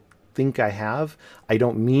don't think I have. I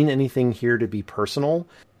don't mean anything here to be personal,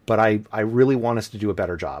 but I really want us to do a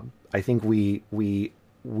better job. I think we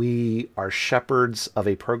are shepherds of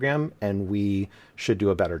a program and we should do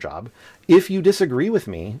a better job. If you disagree with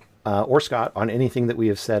me, or Scott, on anything that we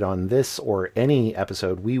have said on this or any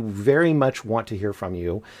episode, we very much want to hear from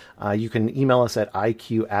you. You can email us at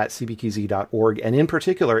iq@cbqz.org. And in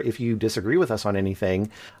particular, if you disagree with us on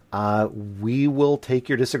anything, we will take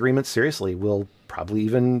your disagreements seriously. We'll probably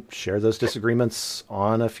even share those disagreements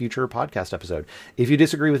on a future podcast episode. If you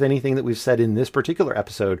disagree with anything that we've said in this particular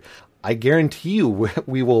episode, I guarantee you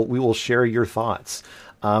we will share your thoughts.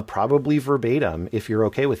 Probably verbatim, if you're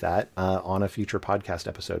okay with that, on a future podcast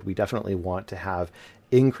episode. We definitely want to have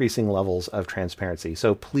increasing levels of transparency.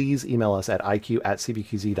 So please email us at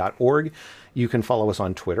iq@cbqz.org. You can follow us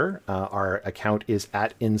on Twitter. Our account is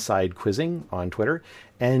 @InsideQuizzing on Twitter.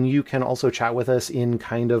 And you can also chat with us in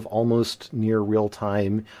kind of almost near real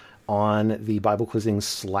time on the Bible Quizzing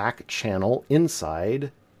Slack channel,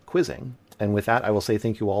 Inside Quizzing. And with that, I will say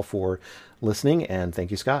thank you all for listening, and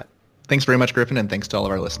thank you, Scott. Thanks very much, Griffin, and thanks to all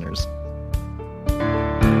of our listeners.